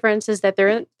biggest difference is that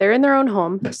they're in their own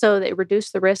home, so they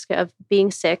reduce the risk of being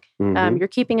sick. You're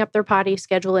keeping up their potty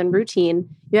schedule and routine.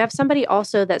 You have somebody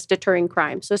also that's deterring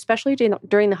crime. So especially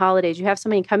during the holidays, you have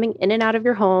somebody coming in and out of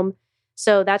your home.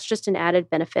 So that's just an added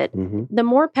benefit. The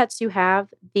more pets you have,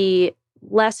 the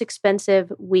less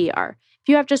expensive we are. If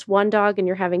you have just one dog and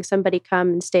you're having somebody come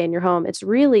and stay in your home, it's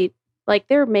really like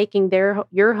they're making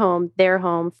your home their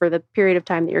home for the period of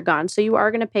time that you're gone. So you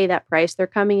are going to pay that price. They're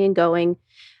coming and going.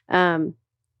 So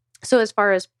as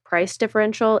far as price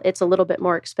differential, it's a little bit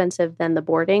more expensive than the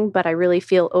boarding, but I really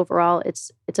feel overall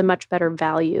it's a much better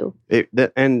value.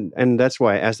 And that's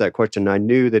why I asked that question. I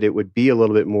knew that it would be a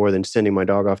little bit more than sending my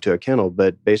dog off to a kennel,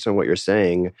 but based on what you're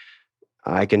saying,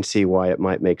 I can see why it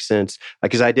might make sense.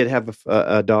 Because I did have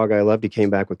a dog I loved. He came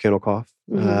back with kennel cough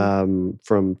from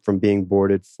being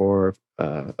boarded for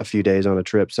a few days on a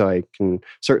trip. So I can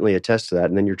certainly attest to that.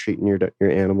 And then you're treating your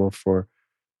animal for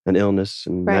an illness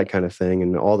and that kind of thing,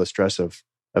 and all the stress of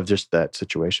just that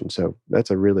situation. So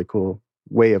that's a really cool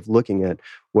way of looking at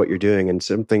what you're doing, and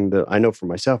something that I know for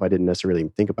myself, I didn't necessarily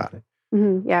even think about it.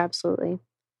 Yeah, absolutely.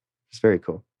 It's very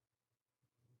cool.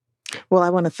 Well,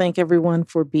 I want to thank everyone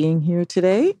for being here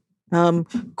today.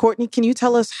 Courtney, can you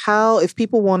tell us how, if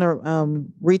people want to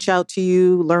reach out to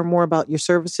you, learn more about your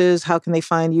services, how can they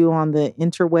find you on the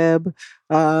interweb?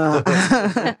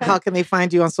 How can they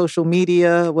find you on social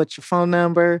media? What's your phone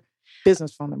number?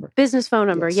 Business phone number. Business phone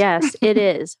number, yes, it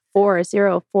is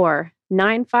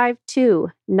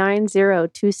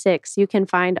 404-952-9026. You can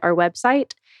find our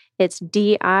website. It's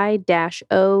di-o-gi.com.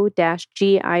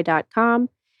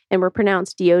 And we're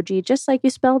pronounced DOG, just like you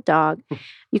spell dog.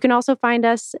 You can also find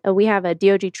us. We have a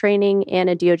DOG training and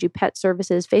a DOG Pet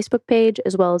Services Facebook page,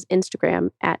 as well as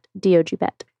Instagram at DOG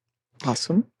Pet.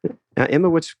 Awesome. Now, Emma,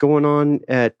 what's going on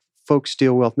at Folk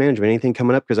Steel Wealth Management? Anything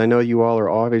coming up? Because I know you all are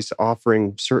always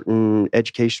offering certain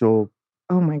educational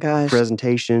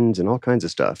presentations and all kinds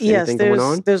of stuff. Yes, Anything going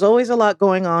on? There's always a lot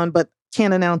going on, but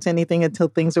can't announce anything until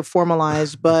things are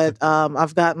formalized. But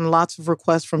I've gotten lots of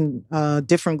requests from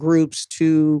different groups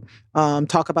to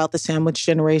talk about the sandwich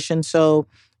generation. So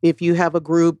if you have a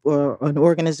group or an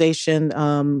organization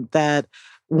that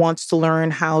wants to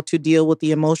learn how to deal with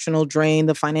the emotional drain,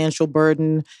 the financial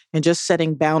burden, and just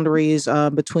setting boundaries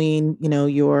between,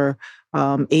 your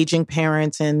aging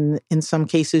parents and, in some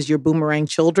cases, your boomerang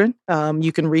children,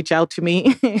 you can reach out to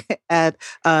me at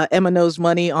Emma Knows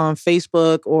Money on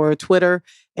Facebook or Twitter.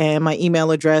 And my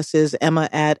email address is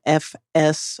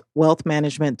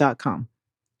emma@fswealthmanagement.com.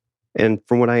 And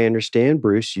from what I understand,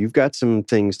 Bruce, you've got some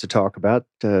things to talk about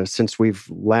since we've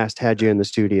last had you in the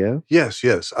studio. Yes.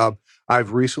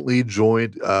 I've recently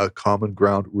joined Common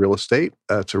Ground Real Estate.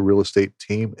 It's a real estate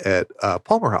team at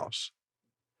Palmer House.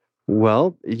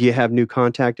 Well, you have new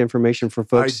contact information for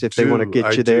folks if they want to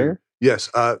get you there? Yes.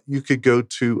 You could go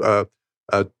to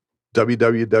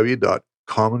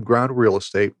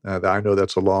www.commongroundrealestate. I know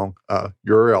that's a long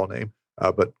URL name,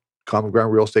 but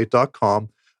commongroundrealestate.com.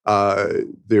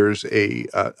 There's a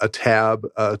tab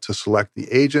to select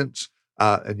the agents,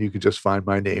 and you can just find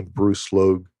my name, Bruce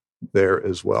Logue, there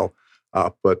as well.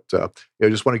 But I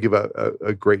just want to give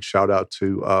a great shout out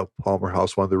to Palmer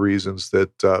House. One of the reasons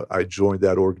that I joined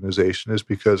that organization is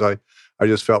because I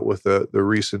just felt with the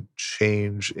recent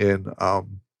change in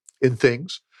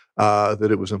things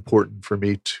that it was important for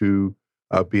me to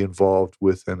be involved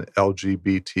with an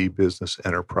LGBT business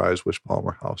enterprise, which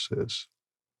Palmer House is.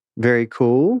 Very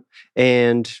cool.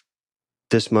 And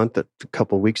this month, a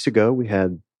couple of weeks ago, we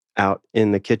had Out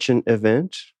in the Kitchen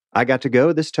event. I got to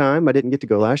go this time. I didn't get to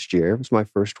go last year. It was my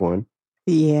first one.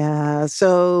 Yeah.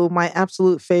 So my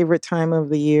absolute favorite time of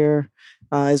the year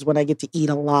is when I get to eat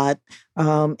a lot.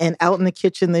 And out in the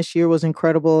kitchen this year was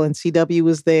incredible. And CW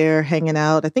was there hanging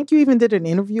out. I think you even did an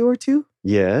interview or two.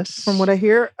 Yes. From what I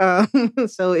hear.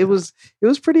 So it was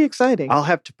pretty exciting. I'll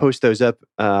have to post those up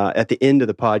at the end of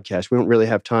the podcast. We don't really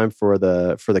have time for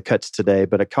the cuts today,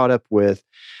 but I caught up with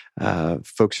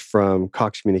folks from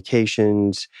Cox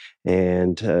Communications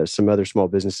and some other small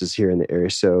businesses here in the area.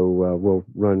 So we'll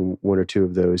run one or two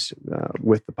of those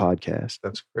with the podcast.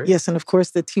 That's great. Yes, and of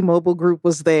course the T-Mobile group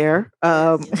was there.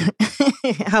 How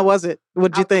was it?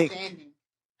 What'd you think?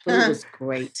 Food was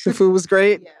great. The food was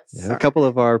great. Yes. Yeah, a couple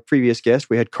of our previous guests,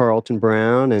 we had Carlton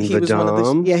Brown and He was one of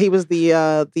Vadam. he was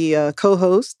the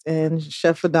co-host, and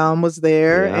Chef Vadam was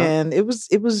there, Yeah. and it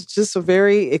was just a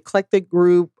very eclectic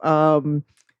group. The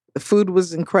food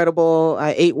was incredible.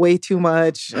 I ate way too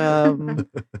much. And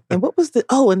what was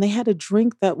and they had a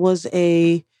drink that was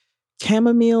a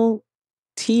chamomile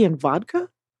tea and vodka.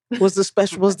 Was the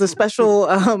special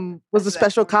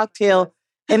cocktail.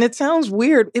 And it sounds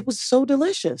weird. It was so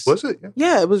delicious. Was it? Yeah.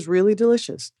 Yeah, it was really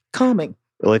delicious. Calming.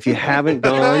 Well, if you haven't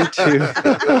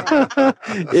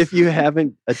if you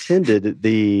haven't attended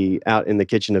the Out in the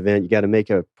Kitchen event, you got to make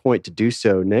a point to do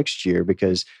so next year,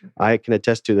 because I can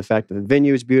attest to the fact that the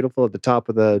venue is beautiful at the top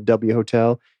of the W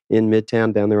Hotel in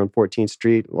Midtown, down there on 14th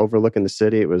Street, overlooking the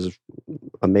city. It was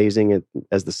amazing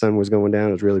as the sun was going down.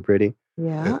 It was really pretty.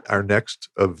 Yeah. Our next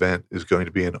event is going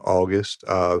to be in August,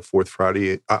 fourth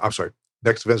Friday. I'm sorry.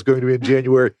 Next event is going to be in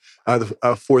January.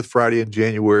 The fourth Friday in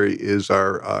January is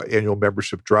our annual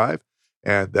membership drive,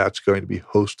 and that's going to be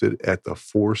hosted at the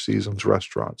Four Seasons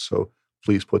Restaurant. So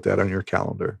please put that on your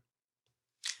calendar.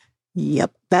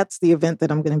 Yep. That's the event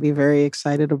that I'm going to be very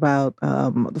excited about.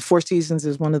 The Four Seasons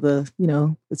is one of the,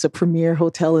 it's a premier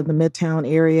hotel in the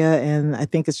Midtown area. And I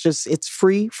think it's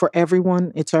free for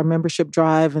everyone. It's our membership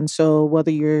drive. And so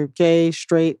whether you're gay,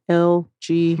 straight,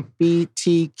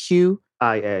 LGBTQ,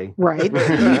 IA. right.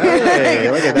 Hey,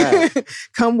 look at that.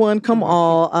 Come one, come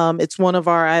all. It's one of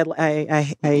our,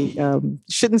 I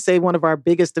shouldn't say one of our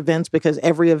biggest events, because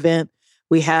every event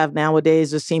we have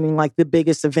nowadays is seeming like the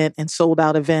biggest event and sold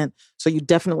out event. So you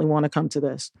definitely want to come to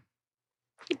this.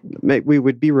 We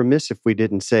would be remiss if we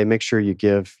didn't say, make sure you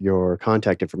give your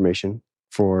contact information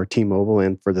for T-Mobile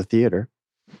and for the theater.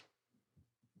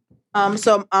 I'm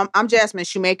Jasmine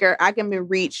Shoemaker. I can be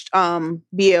reached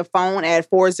via phone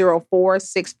at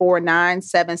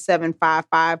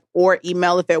 404-649-7755 or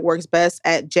email, if it works best,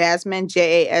 at Jasmine,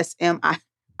 JASMINE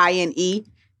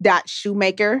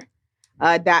 .shoemaker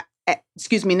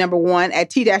number 1 at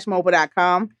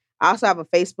t-mobile.com. I also have a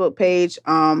Facebook page,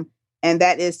 and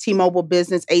that is T-Mobile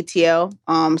Business ATL.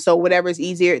 So whatever is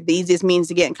easier, the easiest means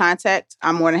to get in contact,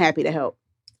 I'm more than happy to help.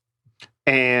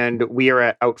 And we are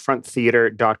at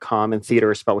outfronttheater.com, and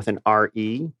theater is spelled with an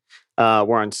R-E.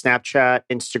 We're on Snapchat,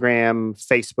 Instagram,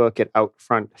 Facebook at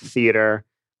Outfront Theater.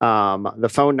 The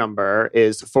phone number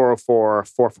is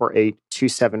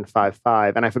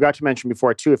 404-448-2755. And I forgot to mention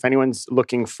before, too, if anyone's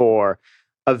looking for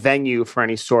a venue for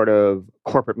any sort of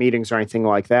corporate meetings or anything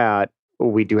like that,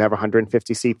 we do have a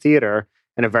 150-seat theater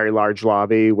and a very large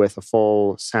lobby with a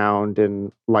full sound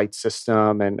and light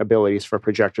system and abilities for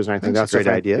projectors. And I think that's a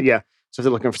great idea. Yeah. So if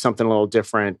they're looking for something a little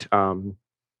different,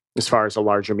 as far as a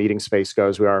larger meeting space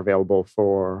goes, we are available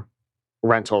for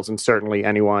rentals. And certainly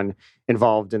anyone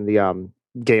involved in the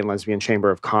Gay and Lesbian Chamber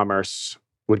of Commerce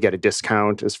would get a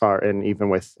discount and even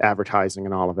with advertising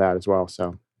and all of that as well.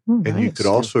 So, And you could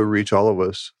also reach all of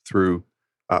us through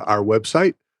our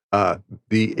website,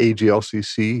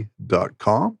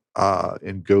 theaglcc.com,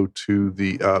 and go to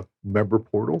the member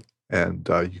portal, and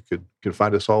you can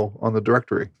find us all on the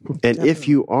directory. And if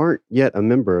you aren't yet a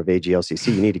member of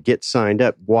AGLCC, you need to get signed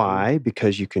up. Why?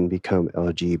 Because you can become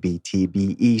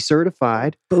LGBTBE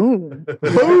certified. Boom.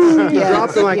 Boom. Drop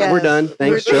the mic. We're done.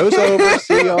 Thanks. Show's over.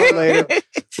 See y'all later. It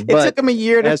took them a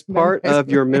year to... As part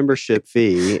of your membership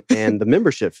fee, and the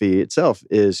membership fee itself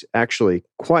is actually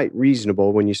quite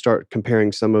reasonable when you start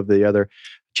comparing some of the other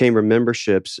chamber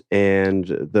memberships, and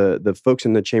the folks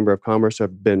in the Chamber of Commerce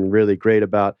have been really great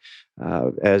about,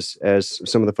 as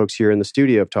some of the folks here in the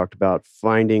studio have talked about,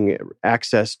 finding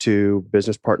access to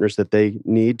business partners that they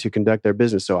need to conduct their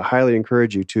business. So I highly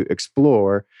encourage you to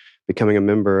explore becoming a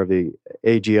member of the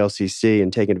AGLCC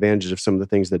and taking advantage of some of the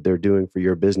things that they're doing for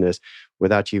your business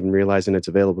without you even realizing it's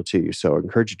available to you. So I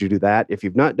encourage you to do that. If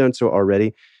you've not done so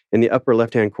already, in the upper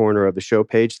left-hand corner of the show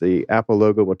page, the Apple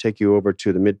logo will take you over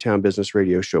to the Midtown Business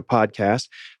Radio Show podcast.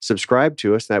 Subscribe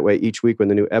to us. That way, each week when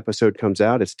the new episode comes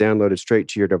out, it's downloaded straight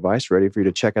to your device, ready for you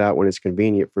to check it out when it's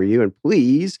convenient for you. And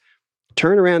please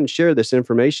turn around and share this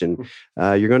information.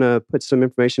 You're going to put some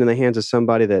information in the hands of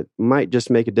somebody that might just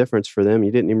make a difference for them.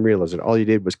 You didn't even realize it. All you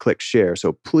did was click share.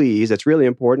 So please, that's really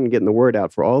important, getting the word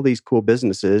out for all these cool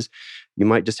businesses. You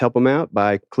might just help them out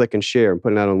by click and share and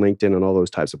putting it out on LinkedIn and all those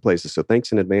types of places. So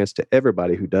thanks in advance to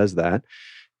everybody who does that.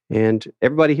 And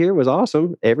everybody here was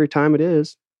awesome every time it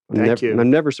is. Thank you. I'm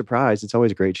never surprised. It's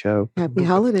always a great show. Happy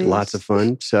holidays. Lots of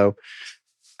fun. So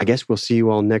I guess we'll see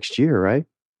you all next year, right?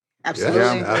 Absolutely.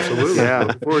 Yeah, absolutely. Yeah.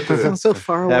 Looking forward to that. Sounds so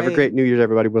far away. Have a great New Year's,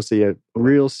 everybody. We'll see you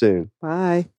real soon.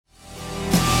 Bye.